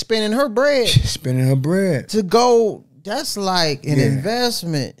places, she's spending her bread. She's spending her bread to go. That's like an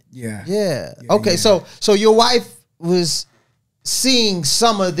investment. Yeah. Okay, so your wife was seeing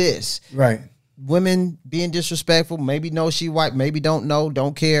some of this. Right. Women being disrespectful, maybe know she white, maybe don't know,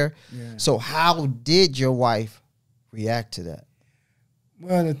 don't care. Yeah. So how did your wife react to that?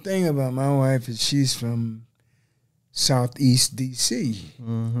 Well, the thing about my wife is she's from Southeast D.C.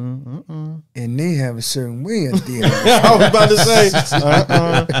 And they have a certain way of dealing with it. I was about to say,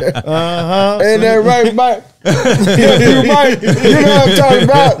 Ain't that right, Mike? You Mike, you know what I'm talking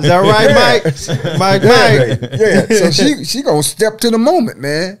about. Is that right, Mike? Mike. Yeah. So she gonna step to the moment,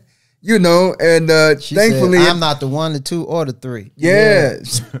 man. You know, and She thankfully, said, I'm not the one, the two, or the three. Yeah.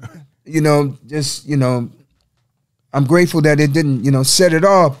 You know, just, you know, I'm grateful that it didn't, you know, set it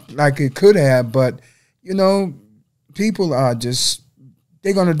off like it could have. But, you know, people are just,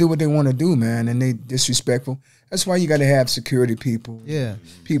 they're going to do what they want to do, man. And they disrespectful. That's why you got to have security people. Yeah.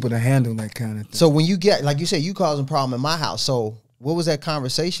 People to handle that kind of thing. So when you get, like you said, you causing a problem in my house. So what was that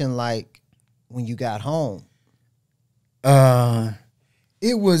conversation like when you got home?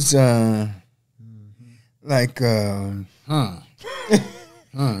 It was like, you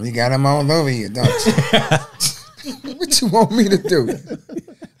got them all over you, don't you? What you want me to do?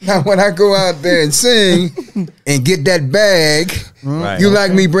 Now, when I go out there and sing and get that bag, you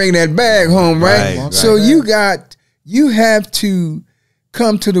like me bring that bag home, right? So you have to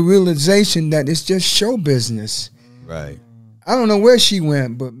come to the realization that it's just show business. Right. I don't know where she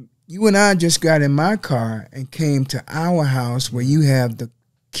went, but you and I just got in my car and came to our house where you have the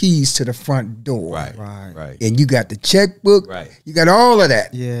keys to the front door. Right. And you got the checkbook. Right. You got all of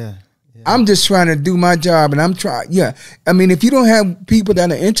that. Yeah. I'm just trying to do my job, and I'm trying. Yeah. I mean, if you don't have people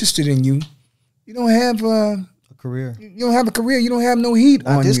that are interested in you, you don't have a career. You don't have a career. You don't have no heat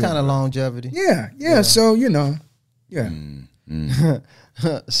on this you. kind of longevity. Yeah. So, you know,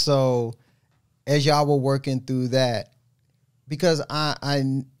 So as y'all were working through that, because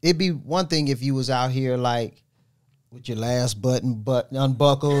it'd be one thing if you was out here like with your last button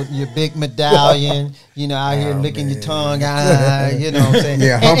unbuckled, your big medallion, you know, out here licking your tongue, you know what I'm saying?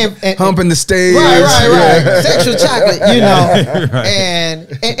 Yeah, and humping the stage. Right. Sexual chocolate, you know, and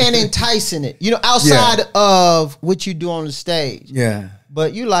enticing it, you know, outside of what you do on the stage. Yeah.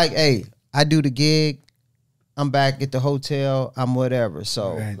 But you like, hey, I do the gig, I'm back at the hotel, I'm whatever.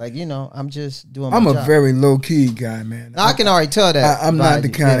 So, like, you know, I'm just doing my job. I'm a very low-key guy, man. I can already tell that. I'm not the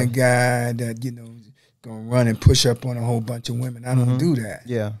kind of guy that, you know, gonna run and push up on a whole bunch of women. I don't do that.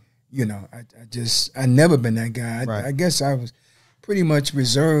 Yeah. You know, I never been that guy. I guess I was pretty much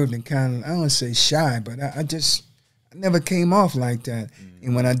reserved and kind of, I don't want to say shy, but I never came off like that.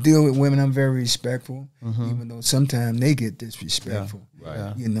 And when I deal with women, I'm very respectful, even though sometimes they get disrespectful.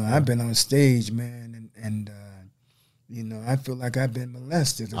 You know, I've been on stage, man, and you know, I feel like I've been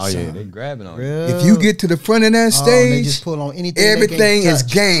molested or something. They grabbing on you. If you get to the front of that stage, they just pull on anything. Everything is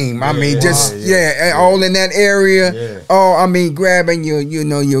game. I mean, all in that area. Yeah. Oh, I mean, grabbing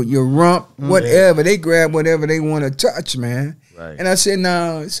your rump, whatever. They grab whatever they want to touch, man. Right. And I said,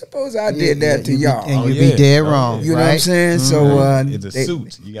 now, suppose I did that to y'all. And you'd be dead wrong. You know what I'm saying? So it's a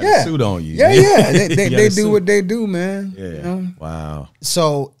suit. You got a suit on you. Yeah. They do what they do, man. Yeah. You know? Wow.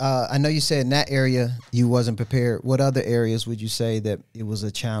 So I know you said in that area you wasn't prepared. What other areas would you say that it was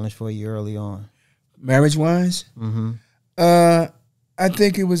a challenge for you early on? Marriage-wise? I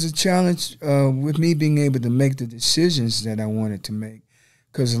think it was a challenge with me being able to make the decisions that I wanted to make.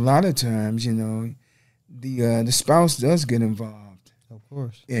 Because a lot of times, you know, the spouse does get involved. Of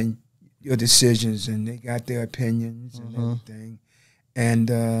course. And your decisions, and they got their opinions and everything. And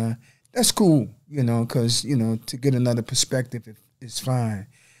that's cool, you know, because, you know, to get another perspective is fine.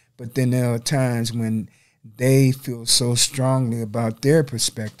 But then there are times when they feel so strongly about their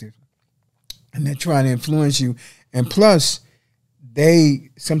perspective and they're trying to influence you. And plus, they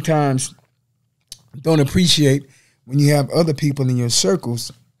sometimes don't appreciate when you have other people in your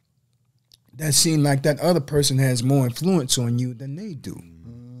circles that seem like that other person has more influence on you than they do.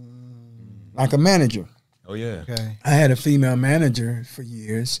 Like a manager. Oh, yeah. Okay. I had a female manager for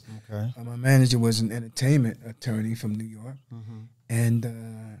years. Okay. My manager was an entertainment attorney from New York. And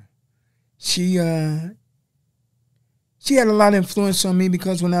she had a lot of influence on me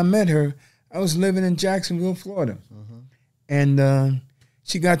because when I met her, I was living in Jacksonville, Florida. And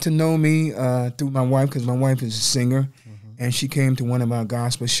she got to know me through my wife because my wife is a singer. And she came to one of our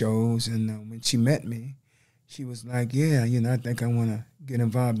gospel shows. And when she met me, she was like, yeah, you know, I think I want to get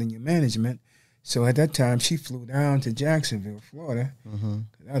involved in your management. So at that time, she flew down to Jacksonville, Florida.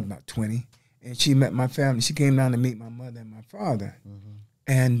 I was about 20. And she met my family. She came down to meet my mother and my father.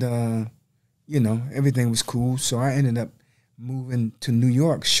 And, you know, everything was cool. So I ended up moving to New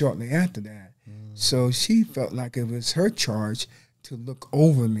York shortly after that. So she felt like it was her charge to look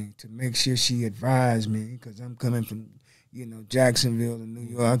over me, to make sure she advised me, because I'm coming from, you know, Jacksonville to New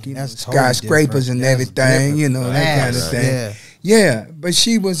York, you know, skyscrapers and everything, you know, that kind of thing. Yeah, but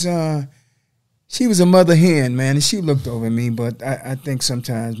she was a mother hen, man, and she looked over me. But I think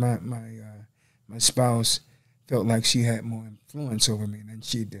sometimes my spouse felt like she had more influence over me than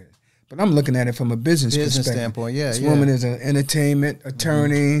she did. But I'm looking at it from a business perspective. Standpoint, yeah. This woman is an entertainment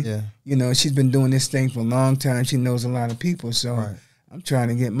attorney. You know, she's been doing this thing for a long time. She knows a lot of people. So I'm trying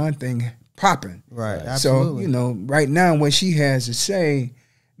to get my thing popping. Right, absolutely. So, you know, right now what she has to say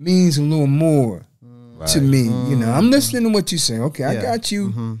means a little more to me. You know, I'm listening to what you say. Okay, I got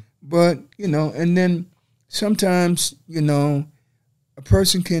you. But, you know, and then sometimes, you know, a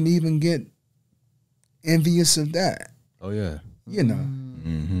person can even get envious of that. Oh, yeah. You know.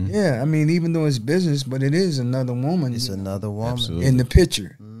 Yeah, I mean, even though it's business, but it is another woman. It's another woman in the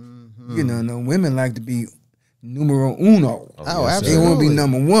picture. You know, no women like to be numero uno. Oh, absolutely. They want to be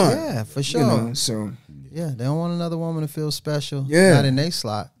number one. Yeah, for sure. You know, so yeah, they don't want another woman to feel special. Yeah, not in their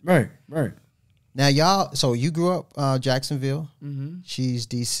slot. Right. Now, y'all. So you grew up Jacksonville. She's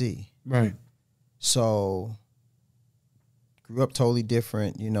DC. Right. So grew up totally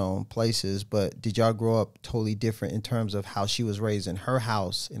different, you know, places. But did y'all grow up totally different in terms of how she was raised in her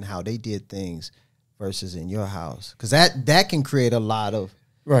house and how they did things versus in your house? Because that can create a lot of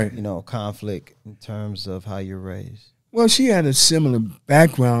you know, conflict in terms of how you're raised. Well, she had a similar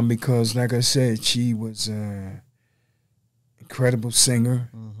background because, like I said, she was an incredible singer.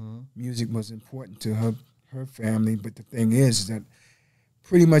 Music was important to her family. But the thing is that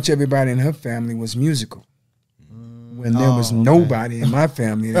pretty much everybody in her family was musical. When there was nobody in my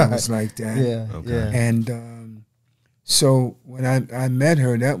family that was like that. And so when I met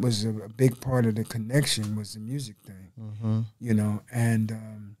her, that was a big part of the connection was the music thing. You know,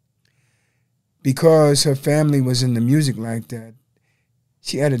 and because her family was in the music like that,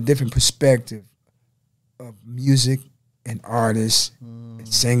 she had a different perspective of music and artists and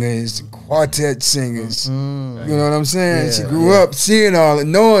singers and quartet singers. You know what I'm saying? She grew up seeing all it,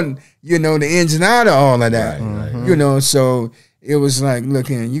 knowing, you know, the ins and outs of all of that. You know, so it was like, look,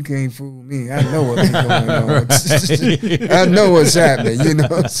 you can't fool me. I know what's going on. I know what's happening, you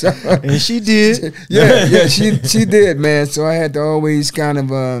know. So, and she did. Yeah, she did, man. So I had to always kind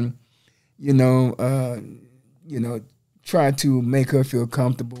of, you know, try to make her feel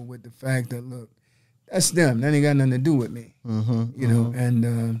comfortable with the fact that, look, that's them. That ain't got nothing to do with me. You know,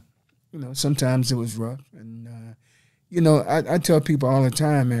 and, you know, sometimes it was rough. And, you know, I tell people all the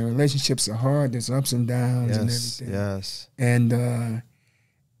time, man, relationships are hard. There's ups and downs and everything. And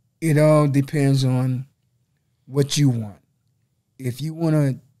it all depends on what you want. If you want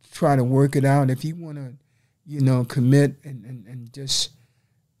to try to work it out, if you want to, you know, commit and just,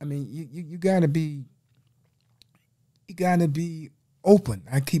 I mean, you got to be open.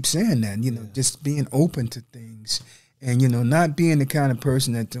 I keep saying that, you know, just being open to things. And, you know, not being the kind of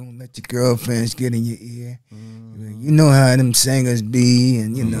person that don't let your girlfriends get in your ear. You know how them singers be,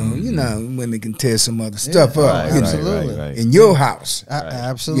 and, you know, women can tear some other stuff up. Absolutely. In your house.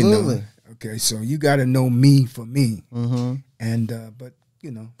 Absolutely. You know? Okay, so you got to know me for me. And, but,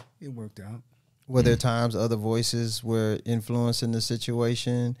 you know, it worked out. Were there times other voices were influencing the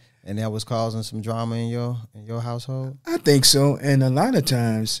situation and that was causing some drama in your household? I think so. And a lot of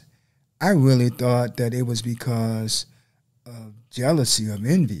times I really thought that it was because of jealousy, of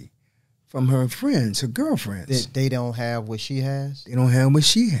envy from her friends, her girlfriends. They don't have what she has? They don't have what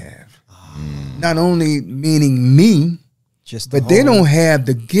she have. Not only meaning me, but they don't have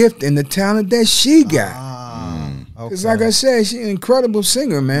the gift and the talent that she got. Because like I said, she's an incredible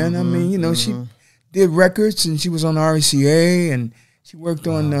singer, man. I mean, you know, she did records and she was on RCA and she worked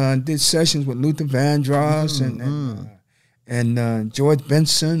on, did sessions with Luther Vandross and George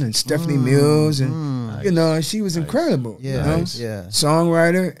Benson and Stephanie Mills. And, you know, she was incredible. Yeah. You know?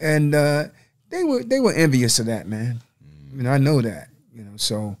 Songwriter. And they were envious of that, man. I mean, I know that, you know,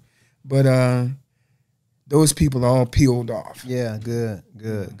 so. But those people are all peeled off. Yeah, good.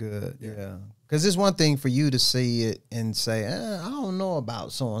 Yeah. Because it's one thing for you to see it and say, I don't know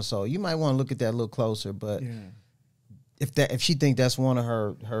about so-and-so. You might want to look at that a little closer. But if she think that's one of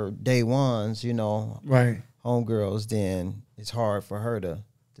her day ones, you know, homegirls, then it's hard for her to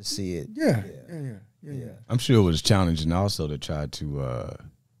see it. Yeah. I'm sure it was challenging also to try to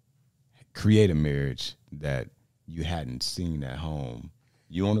create a marriage that you hadn't seen at home.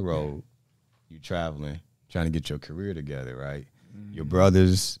 You on the road, you traveling, trying to get your career together, right? Your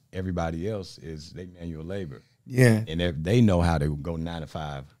brothers, everybody else they manual labor. Yeah. And they know how to go 9 to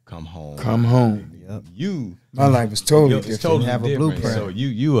 5, come home. My life is totally different. It's totally have different. A blueprint. So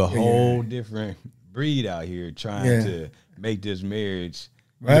you a whole different breed out here trying to make this marriage.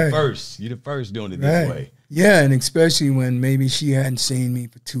 You're the first doing it this way. Yeah, and especially when maybe she hadn't seen me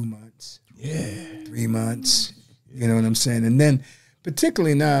for 2 months. 3 months. You know what I'm saying? And then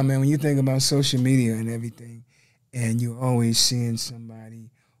particularly now, man, when you think about social media and everything, and you're always seeing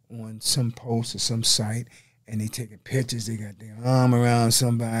somebody on some post or some site, and they taking pictures, they got their arm around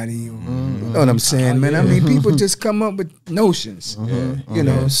somebody, or, you know what I'm saying, man? I mean, people just come up with notions, you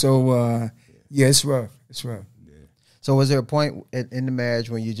know, so, it's rough. It's rough. So was there a point in the marriage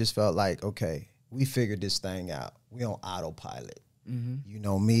when you just felt like, okay, we figured this thing out. We on autopilot. You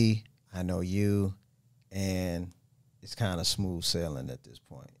know me, I know you, and it's kind of smooth sailing at this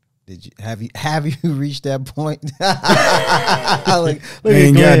point. Have you reached that point? We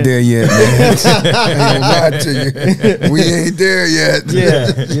ain't got there yet, man. I ain't lie to you. We ain't there yet.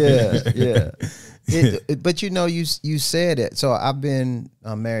 But you know, you said it. So I've been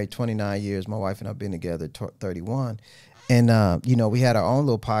married 29 years. My wife and I've been together 31. And you know, we had our own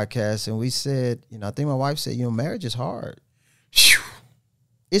little podcast, and we said, you know, I think my wife said, you know, marriage is hard.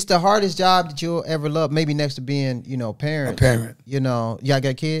 It's the hardest job that you'll ever love, maybe next to being, you know, parent. A parent. You know, y'all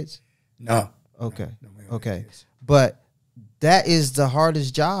got kids? No. Okay. Okay. But that is the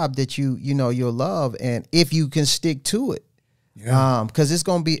hardest job that you know, you'll love. And if you can stick to it, because it's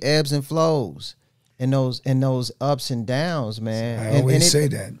going to be ebbs and flows and those ups and downs, man. I always say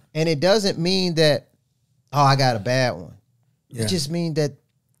that. And it doesn't mean that, oh, I got a bad one. It just means that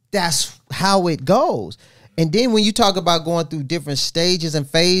that's how it goes. And then when you talk about going through different stages and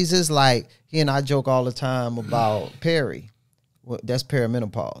phases, like he and I joke all the time about peri. Well, that's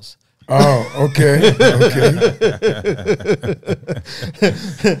perimenopause. Oh, okay.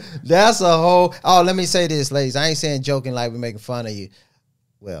 That's a whole. Oh, let me say this, ladies. I ain't saying joking like we're making fun of you.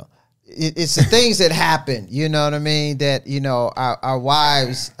 Well, it's the things that happen. You know what I mean? That, you know, our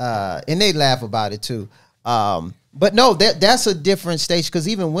wives, and they laugh about it too. But no, that's a different stage, because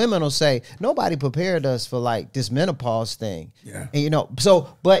even women will say, nobody prepared us for like this menopause thing. Yeah. And you know, so,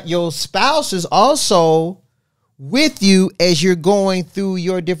 but your spouse is also with you as you're going through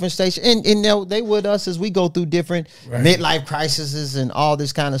your different stages. And you know, they with us as we go through different midlife crises and all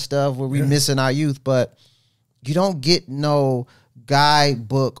this kind of stuff where we missing our youth. But you don't get no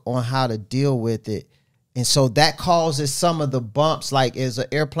guidebook on how to deal with it. And so that causes some of the bumps, like as an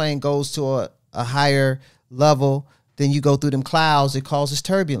airplane goes to a higher level, then you go through them clouds, it causes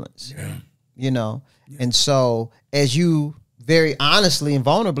turbulence. You know? And so as you very honestly and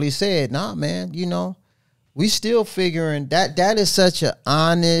vulnerably said, nah, man, you know, we still figuring that is such an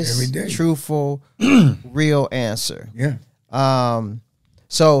honest, truthful, real answer.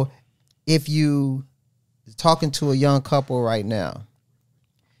 So if you talking to a young couple right now,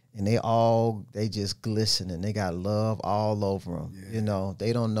 and they just glisten and they got love all over them. You know,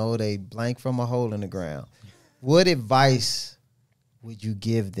 they don't know they blank from a hole in the ground. What advice would you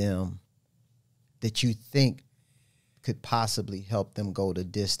give them that you think could possibly help them go the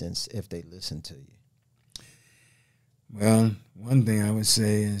distance if they listen to you? Well, one thing I would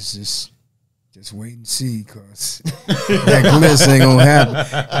say is just wait and see, because that bliss ain't gonna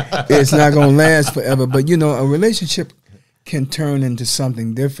happen. It's not gonna last forever. But you know, a relationship can turn into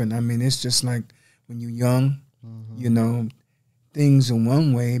something different. I mean, it's just like when you're young, you know, things are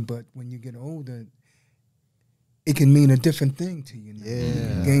one way, but when you get older, it can mean a different thing to you. Now. You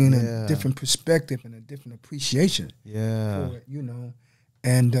can gain a different perspective and a different appreciation for it, you know.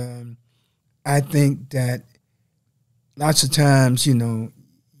 And I think that lots of times, you know,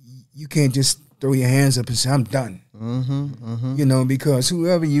 you can't just throw your hands up and say, I'm done. You know, because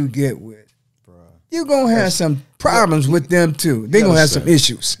whoever you get with, you're going to have some problems with them too. They're going to have some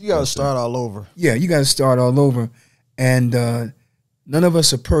issues. You got to start all over. Yeah, you got to start all over. And none of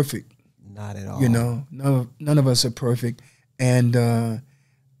us are perfect. Not at all. You know, none of us are perfect. And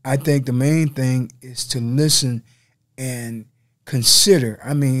I think the main thing is to listen and consider.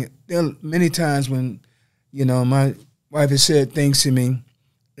 I mean, there are many times when, you know, my wife has said things to me,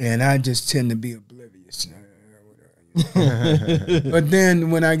 and I just tend to be oblivious. But then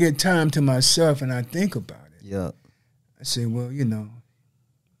when I get time to myself and I think about it, I say, well, you know,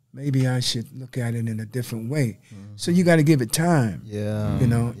 maybe I should look at it in a different way. So you got to give it time. You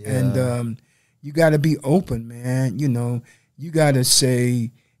know, and you got to be open, man. You know, you got to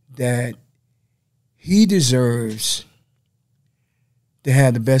say that he deserves to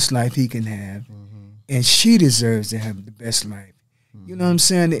have the best life he can have, and she deserves to have the best life. You know what I'm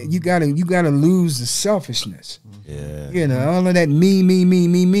saying? You gotta lose the selfishness. You know, all of that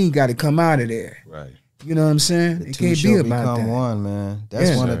me got to come out of there. Right. You know what I'm saying? It can't be about that. One, man.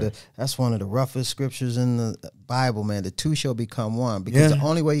 That's one of the roughest scriptures in the Bible, man. The two shall become one, because the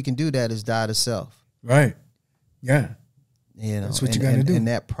only way you can do that is die to self. Right. Yeah. You know, that's what you got to do. And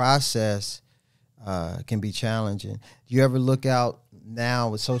that process can be challenging. Do you ever look out now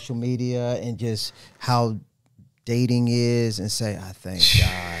with social media and just how dating is and say, I thank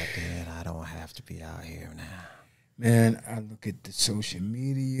God, man, I don't have to be out here now? Man, I look at the social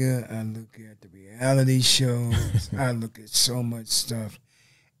media, I look at the reality shows, I look at so much stuff.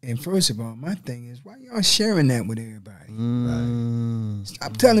 And first of all, my thing is, why y'all sharing that with everybody? Right.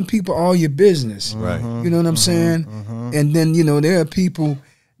 Stop telling people all your business. Right. You know what I'm saying? And then, you know, there are people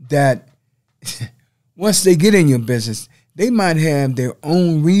that once they get in your business, they might have their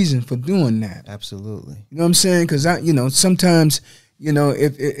own reason for doing that. Absolutely. You know what I'm saying? Because, you know, sometimes, you know,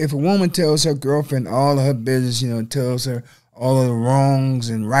 if a woman tells her girlfriend all of her business, you know, tells her all of the wrongs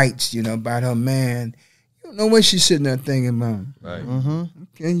and rights, you know, about her man, you don't know what she's sitting there thinking about. Right.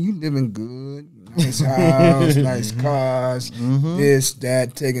 Okay, you living good, nice house, nice cars, this,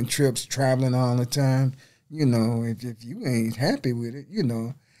 that, taking trips, traveling all the time. You know, if you ain't happy with it, you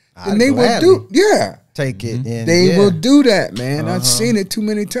know, then they will take it. And they will do that, man. I've seen it too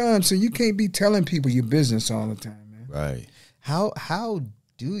many times. So you can't be telling people your business all the time, man. Right. How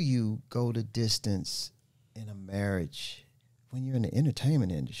do you go the distance in a marriage when you're in the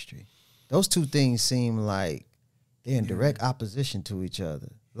entertainment industry? Those two things seem like they're in direct opposition to each other.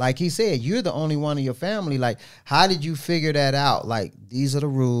 Like he said, you're the only one in your family. Like, how did you figure that out? Like, these are the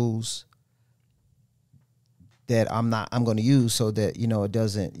rules that I'm going to use so that, you know, it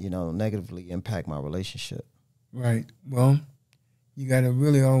doesn't, you know, negatively impact my relationship. Right. Well, you got to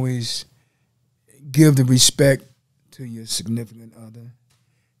really always give the respect to your significant other,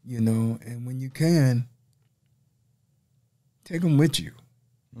 you know, and when you can, take them with you.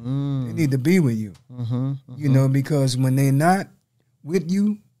 They need to be with you, you know, because when they're not with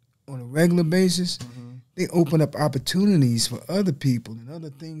you on a regular basis, they open up opportunities for other people and other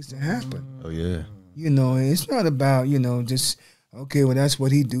things to happen. Oh, yeah. You know, it's not about, you know, just, okay, well, that's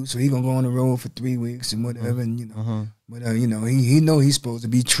what he do, so he going to go on the road for 3 weeks and whatever, and, you know, but, you know, he know he's supposed to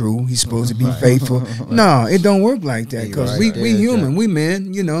be true. He's supposed to be faithful. No, it don't work like that, because we human, we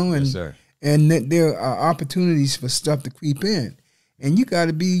men, you know, and there are opportunities for stuff to creep in. And you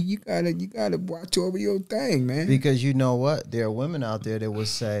gotta watch over your thing, man. Because you know what? There are women out there that would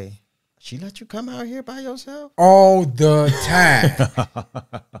say, she let you come out here by yourself? All the time.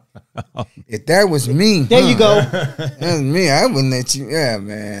 If that was me. There you go. That was me. I wouldn't let you. Yeah,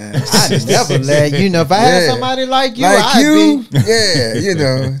 man. I'd never let you know. If I had somebody like you, yeah, you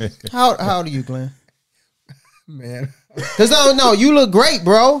know. How old are you, Glenn? Man. Because no, you look great,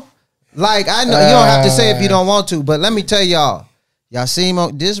 bro. Like, I know you don't have to say if you don't want to, but let me tell y'all see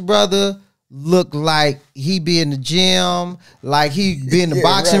him, this brother look like he be in the gym, like he be in the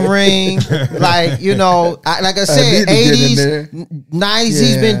boxing ring, like, you know, like I said, 80s, 90s,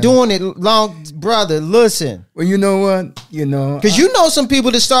 he's been doing it long, brother, listen. Well, you know what? You know. Because you know some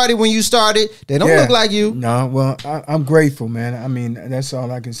people that started when you started, they don't look like you. No, well, I'm grateful, man. I mean, that's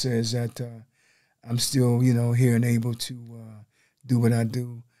all I can say is that I'm still, you know, here and able to do what I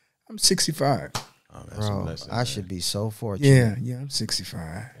do. I'm 65. Oh, bro, I should be so fortunate. Yeah, I'm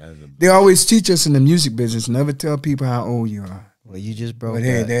 65. They always teach us in the music business, never tell people how old you are. Well, you just broke But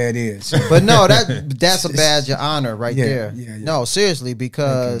hey, there it is. But no, that's a badge of honor right there. Yeah. No, seriously,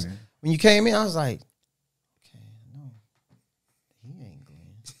 because when you came in, I was like, okay, no, he ain't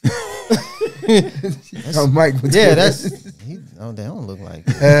Glenn. Mike. Yeah, They don't look like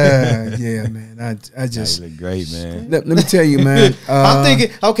it. Yeah, man. I just They look great, man. let me tell you, man. I'm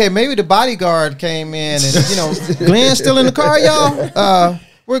thinking, okay, maybe the bodyguard came in and, you know, Glenn's still in the car, y'all?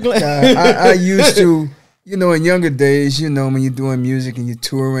 We're Glenn. I used to, you know, in younger days, you know, when you're doing music and you're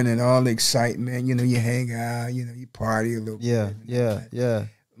touring and all the excitement, you know, you hang out, you know, you party a little bit. Yeah.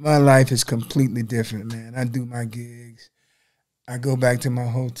 My life is completely different, man. I do my gigs. I go back to my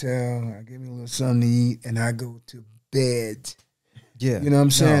hotel. I give me a little something to eat, and I go to bed. Yeah. You know what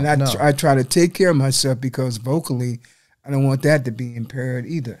I'm saying? No. I try to take care of myself because vocally, I don't want that to be impaired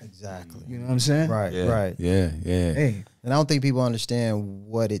either. Exactly. You know what I'm saying? Right, Yeah, right. Yeah. Hey, And I don't think people understand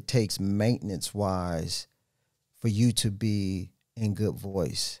what it takes maintenance-wise for you to be in good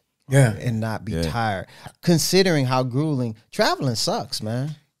voice. yeah. And not be tired. Considering how grueling, traveling sucks,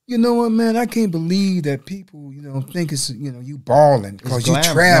 man. You know what, man? I can't believe that people, you know, think it's, you know, you balling because you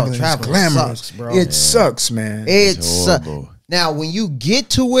traveling. No, It's glamorous. sucks, bro. It sucks, man. It's horrible. now when you get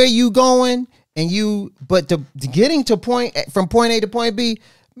to where you going but getting to from point A to point B,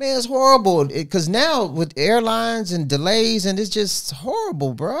 man, it's horrible. Because now with airlines and delays, and it's just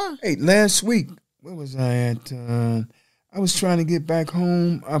horrible, bro. Hey, last week, where was I at? I was trying to get back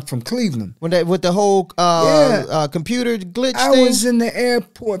home. I'm from Cleveland. With the whole computer glitch I thing? was in the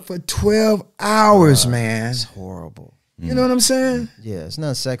airport for 12 hours, man. It's horrible. You know what I'm saying? Yeah, it's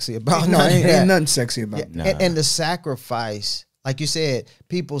nothing sexy about No, none of ain't that. nothing sexy about it. And the sacrifice, like you said,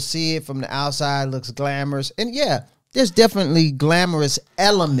 people see it from the outside, looks glamorous. And yeah, there's definitely glamorous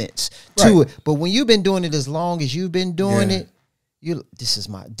elements to it. But when you've been doing it as long as you've been doing it,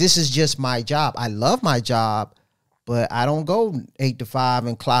 this is just my job. I love my job, but I don't go 8 to 5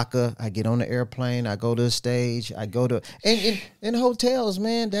 and clock up. I get on the airplane, I go to the stage, I go to in hotels,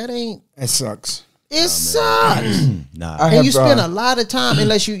 man, It sucks. it sucks. Nah. And you spend a lot of time,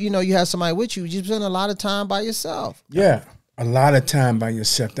 unless you have somebody with you, you spend a lot of time by yourself. Yeah, a lot of time by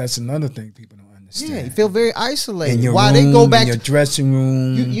yourself. That's another thing people don't understand. Yeah, you feel very isolated. in your Why room, they go back in your dressing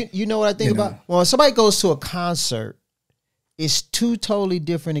room. you know what I think you know. about? Well, if somebody goes to a concert, it's two totally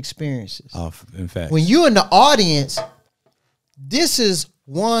different experiences. In fact, When you're in the audience, this is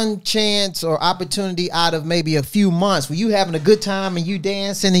one chance or opportunity out of maybe a few months where you having a good time and you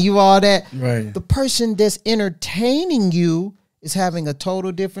dancing and you all that. Right. The person that's entertaining you is having a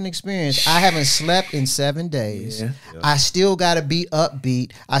total different experience. I haven't slept in 7 days. Yeah. I still got to be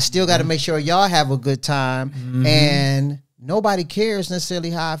upbeat. I still got to make sure y'all have a good time. And nobody cares necessarily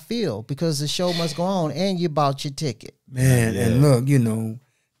how I feel because the show must go on and you bought your ticket. Man, and look, you know,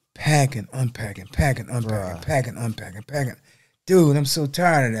 packing, unpacking, packing, unpacking, packing, unpacking, packing. Dude, I'm so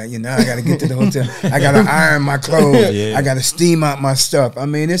tired of that. You know, I got to get to the hotel. I got to iron my clothes. I got to steam out my stuff. I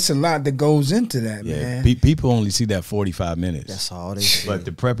mean, it's a lot that goes into that, man. People only see that 45 minutes. That's all they see. But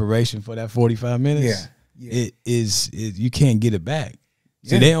the preparation for that 45 minutes, it is you can't get it back.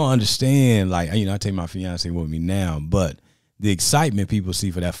 See, they don't understand. Like, I take my fiance with me now, but the excitement people see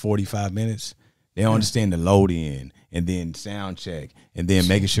for that 45 minutes, they don't understand the load in and then sound check and then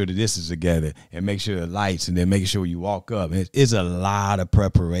making sure that this is together and make sure the lights and then making sure you walk up. It's a lot of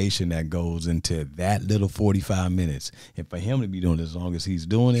preparation that goes into that little 45 minutes. And for him to be doing it as long as he's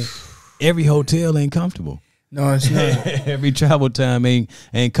doing it, every hotel ain't comfortable. No, it's not. Every travel time ain't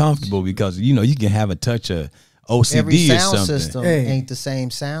comfortable because, you can have a touch of OCD Every or sound something. system ain't the same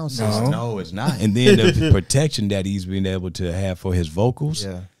sound system. No, it's not. And then the protection that he's been able to have for his vocals.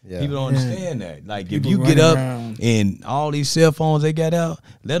 Yeah. People don't understand that. Like, People if you get up around. and all these cell phones they got out,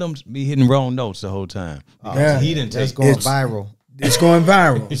 let them be hitting wrong notes the whole time. Because he didn't That's take going It's- viral. It's going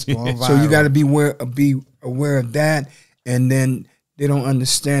viral. It's going viral. So you got to be aware of that, and then they don't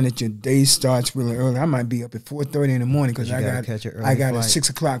understand that your day starts really early. I might be up at 4:30 in the morning because You I gotta got catch an early I got a flight. 6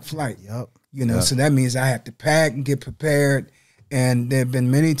 o'clock flight. Yep. You know, so that means I have to pack and get prepared. And there have been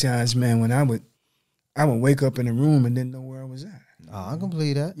many times, man, when I would wake up in a room and didn't know where I was at. I can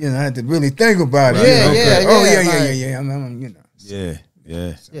believe that. You know, I had to really think about it. Yeah, you know? yeah, Oh yeah, yeah. like- I'm, you know. Yeah.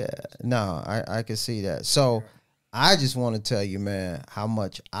 Yeah. No, I can see that. So I just want to tell you, man, how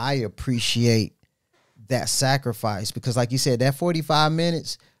much I appreciate that sacrifice because, like you said, that 45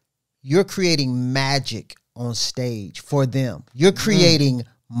 minutes, you're creating magic on stage for them. You're creating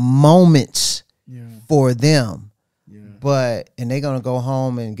moments for them. And they're gonna go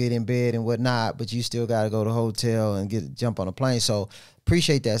home and get in bed and whatnot, but you still gotta go to the hotel and jump on a plane. So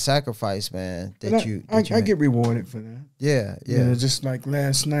appreciate that sacrifice, man. I get rewarded for that. Yeah. You know, just like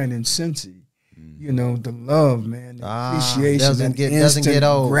last night in Cincy, you know, the love, man, the appreciation, doesn't instant get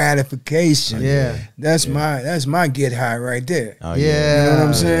old. gratification. Yeah. That's my get high right there. Oh, Yeah. You know what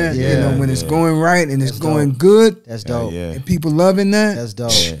I'm saying? Yeah. You know, when it's going right and it's That's going dope. good, That's dope. Yeah. and people loving that, That's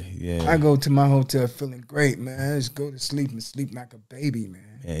dope. Yeah. I go to my hotel feeling great, man. I just go to sleep and sleep like a baby, man.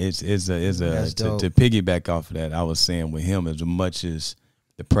 Yeah, it's That's dope. to piggyback off of that. I was saying with him, as much as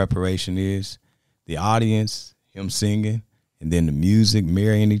the preparation is, the audience, him singing, and then the music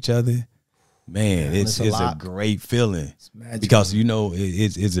marrying each other. Man, it's a great feeling because you know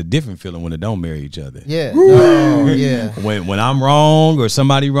it's a different feeling when they don't marry each other. Yeah. No, yeah. When I'm wrong or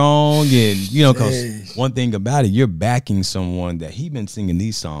somebody wrong, and you know, because one thing about it, you're backing someone that he been singing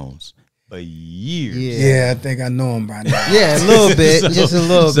these songs for years. Yeah, I think I know him by now. Yeah, a little bit, just a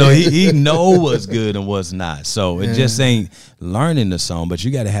little So bit. he know what's good and what's not. So it just ain't learning the song, but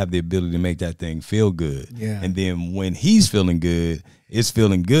you got to have the ability to make that thing feel good. Yeah. And then when he's feeling good, it's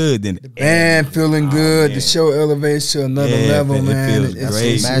feeling good. Then the Band feeling good, the show elevates to another level, it man. feels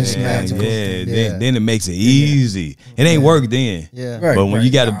great. It's Man. magical. Yeah. Then it makes it easy. It ain't work then. Yeah. Right, But when right.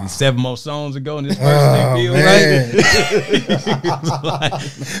 you got 7 more songs to go and this person ain't feel man. right, it's like,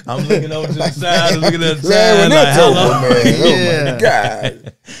 I'm looking over to the side, looking at the Glad when side, like, that's hello. over, man. Yeah.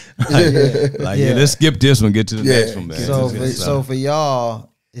 Oh my God. Like, let's skip this one, get to the Yeah. next one, man. So for y'all,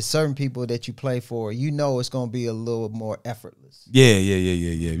 it's certain people that you play for, you know it's gonna be a little more effortless. Yeah.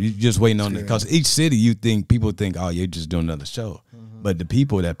 You just waiting on it because each city, people think, oh, you're just doing another show, but the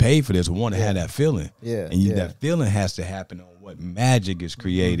people that pay for this want to have that feeling, and that feeling has to happen on what magic is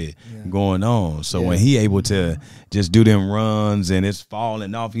created going on. So when he able to just do them runs and it's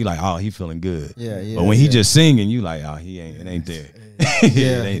falling off, you like, oh, he feeling good. But when he just singing, you like, oh, it ain't there.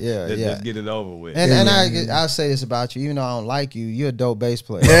 Let's get it over with. And I'll say this about you, even though I don't like you, you're a dope bass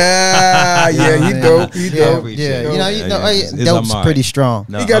player. Yeah, you dope. You dope. Yeah, you know, It's dope's on pretty strong.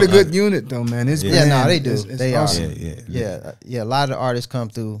 No, He got a good unit though, man. His Yeah, no, band they do. is They awesome. are. Yeah. A lot of the artists come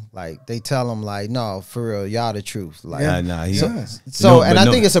through, like they tell them, like, no, for real, y'all the truth. Like, So, I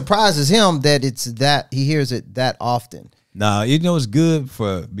think it surprises him that it's that he hears it that often. Nah, you know it's good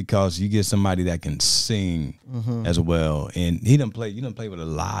because you get somebody that can sing as well, and you done play with a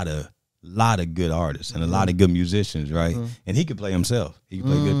lot of good artists and a lot of good musicians, right? And he can play himself. He can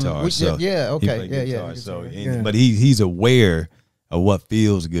play guitar. Okay, But he's aware of what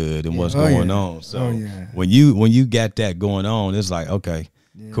feels good and what's going on. So when you got that going on, it's like, okay,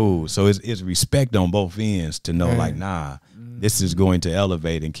 cool. So it's respect on both ends to know, like, nah, this is going to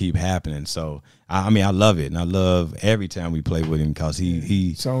elevate and keep happening. So I mean, I love it, and I love every time we play with him because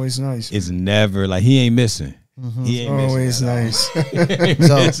he It's always nice. It's never like he ain't missing. He ain't Always missing.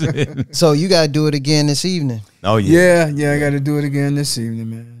 nice. So you gotta do it again this evening. Oh yeah. Yeah, I got to do it again this evening,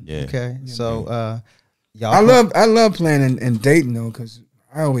 man. Yeah. Okay. So y'all I love playing in Dayton though, because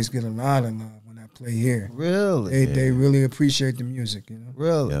I always get a lot of love when I play here. really, They really appreciate the music, you know.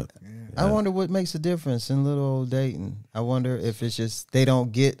 really. Yep. I wonder what makes a difference in little old Dayton. I wonder if it's just they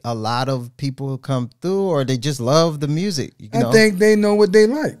don't get a lot of people who come through, or they just love the music. You know? I think they know what they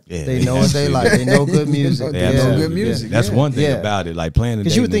like. Yeah, they know what they like. They know good music. They know good music. That's one thing Yeah. about it. Like playing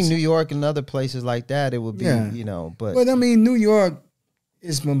Because you would think New York and other places like that, it would be, Yeah. you know, but But I mean, New York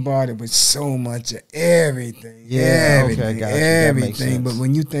is bombarded with so much of everything. Yeah, okay, everything, got you. That makes everything. But sense.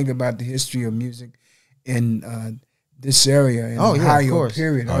 when you think about the history of music in this area, in Oh, yeah, of Ohio, course.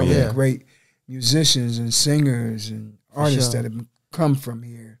 period, Oh, all yeah. the great musicians and singers and artists sure. that have come from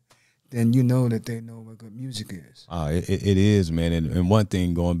here, then you know that they know what good music is. It is, man. And one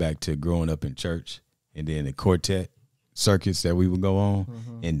thing going back to growing up in church and then the quartet circuits that we would go on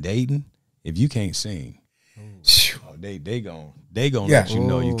in Dayton, if you can't sing, they gon' let you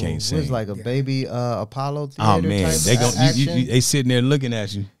know you can't sing. It's like a baby Apollo theater. Oh man, type they gon' action. they sitting there looking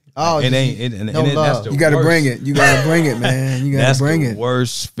at you. Oh, it just ain't. And no that's love. the You got to worst. bring it. You got to bring it, man. You got That's to bring the it.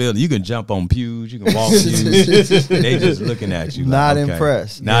 worst feeling. You can jump on pews, you can walk pews. They just looking at you. Not like, okay.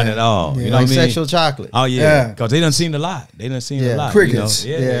 impressed. Not at all. You know Like what I mean? sexual chocolate. Oh yeah, Yeah. because they done seen a lot. They done seen Yeah. a lot. Crickets.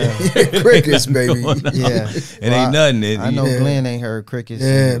 You know? Yeah. Crickets, baby. Yeah, It ain't nothing. I know Yeah. Glenn ain't heard crickets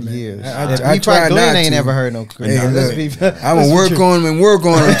Yeah, in man. years. I He try probably Glenn not ain't to. never heard no crickets. Hey, Let's look, be- I'm going to work on them and work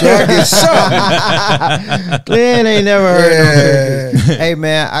on them until I get something. Glenn ain't never heard no Yeah. crickets. Hey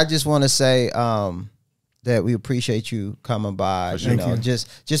man, I just want to say that we appreciate you coming by. You know, just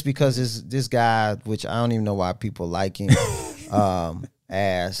because this guy, which I don't even know why people like him,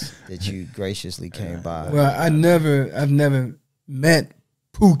 asked that you graciously came by. Well, I've never met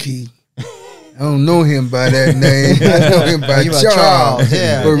Pookie. I don't know him by that name. I know him by You are Charles. Charles,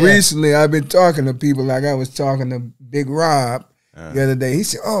 yeah, But yeah. recently, I've been talking to people like I was talking to Big Rob the other day. He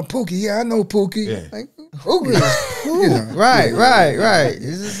said, "Oh, Pookie, yeah, I know Pookie." Yeah. Like, who Who is who? Right.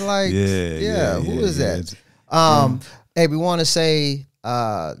 It's just like, who is that? Hey, we want to say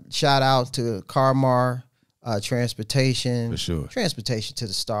shout out to Carmar Transportation. For sure. Transportation to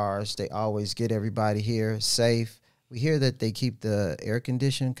the stars. They always get everybody here safe. We hear that they keep the air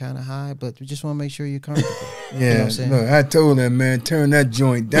condition kind of high, but we just want to make sure you're comfortable. Yeah, you know what I'm saying? Look, I told him, man, turn that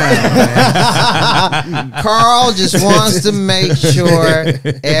joint down, man. Carl just wants to make sure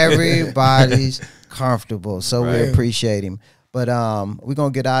everybody's comfortable, so we appreciate him. But we're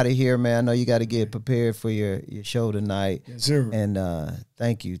gonna get out of here, man. I know you got to get prepared for your show tonight. Yes, sir. And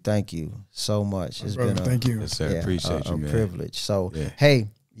thank you so much. It's Brother, been thank you. Yes, sir. Appreciate you, a man. privilege. So hey,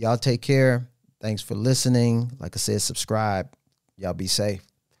 y'all take care. Thanks for listening. Like I said, subscribe. Y'all be safe.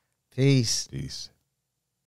 Peace. Peace.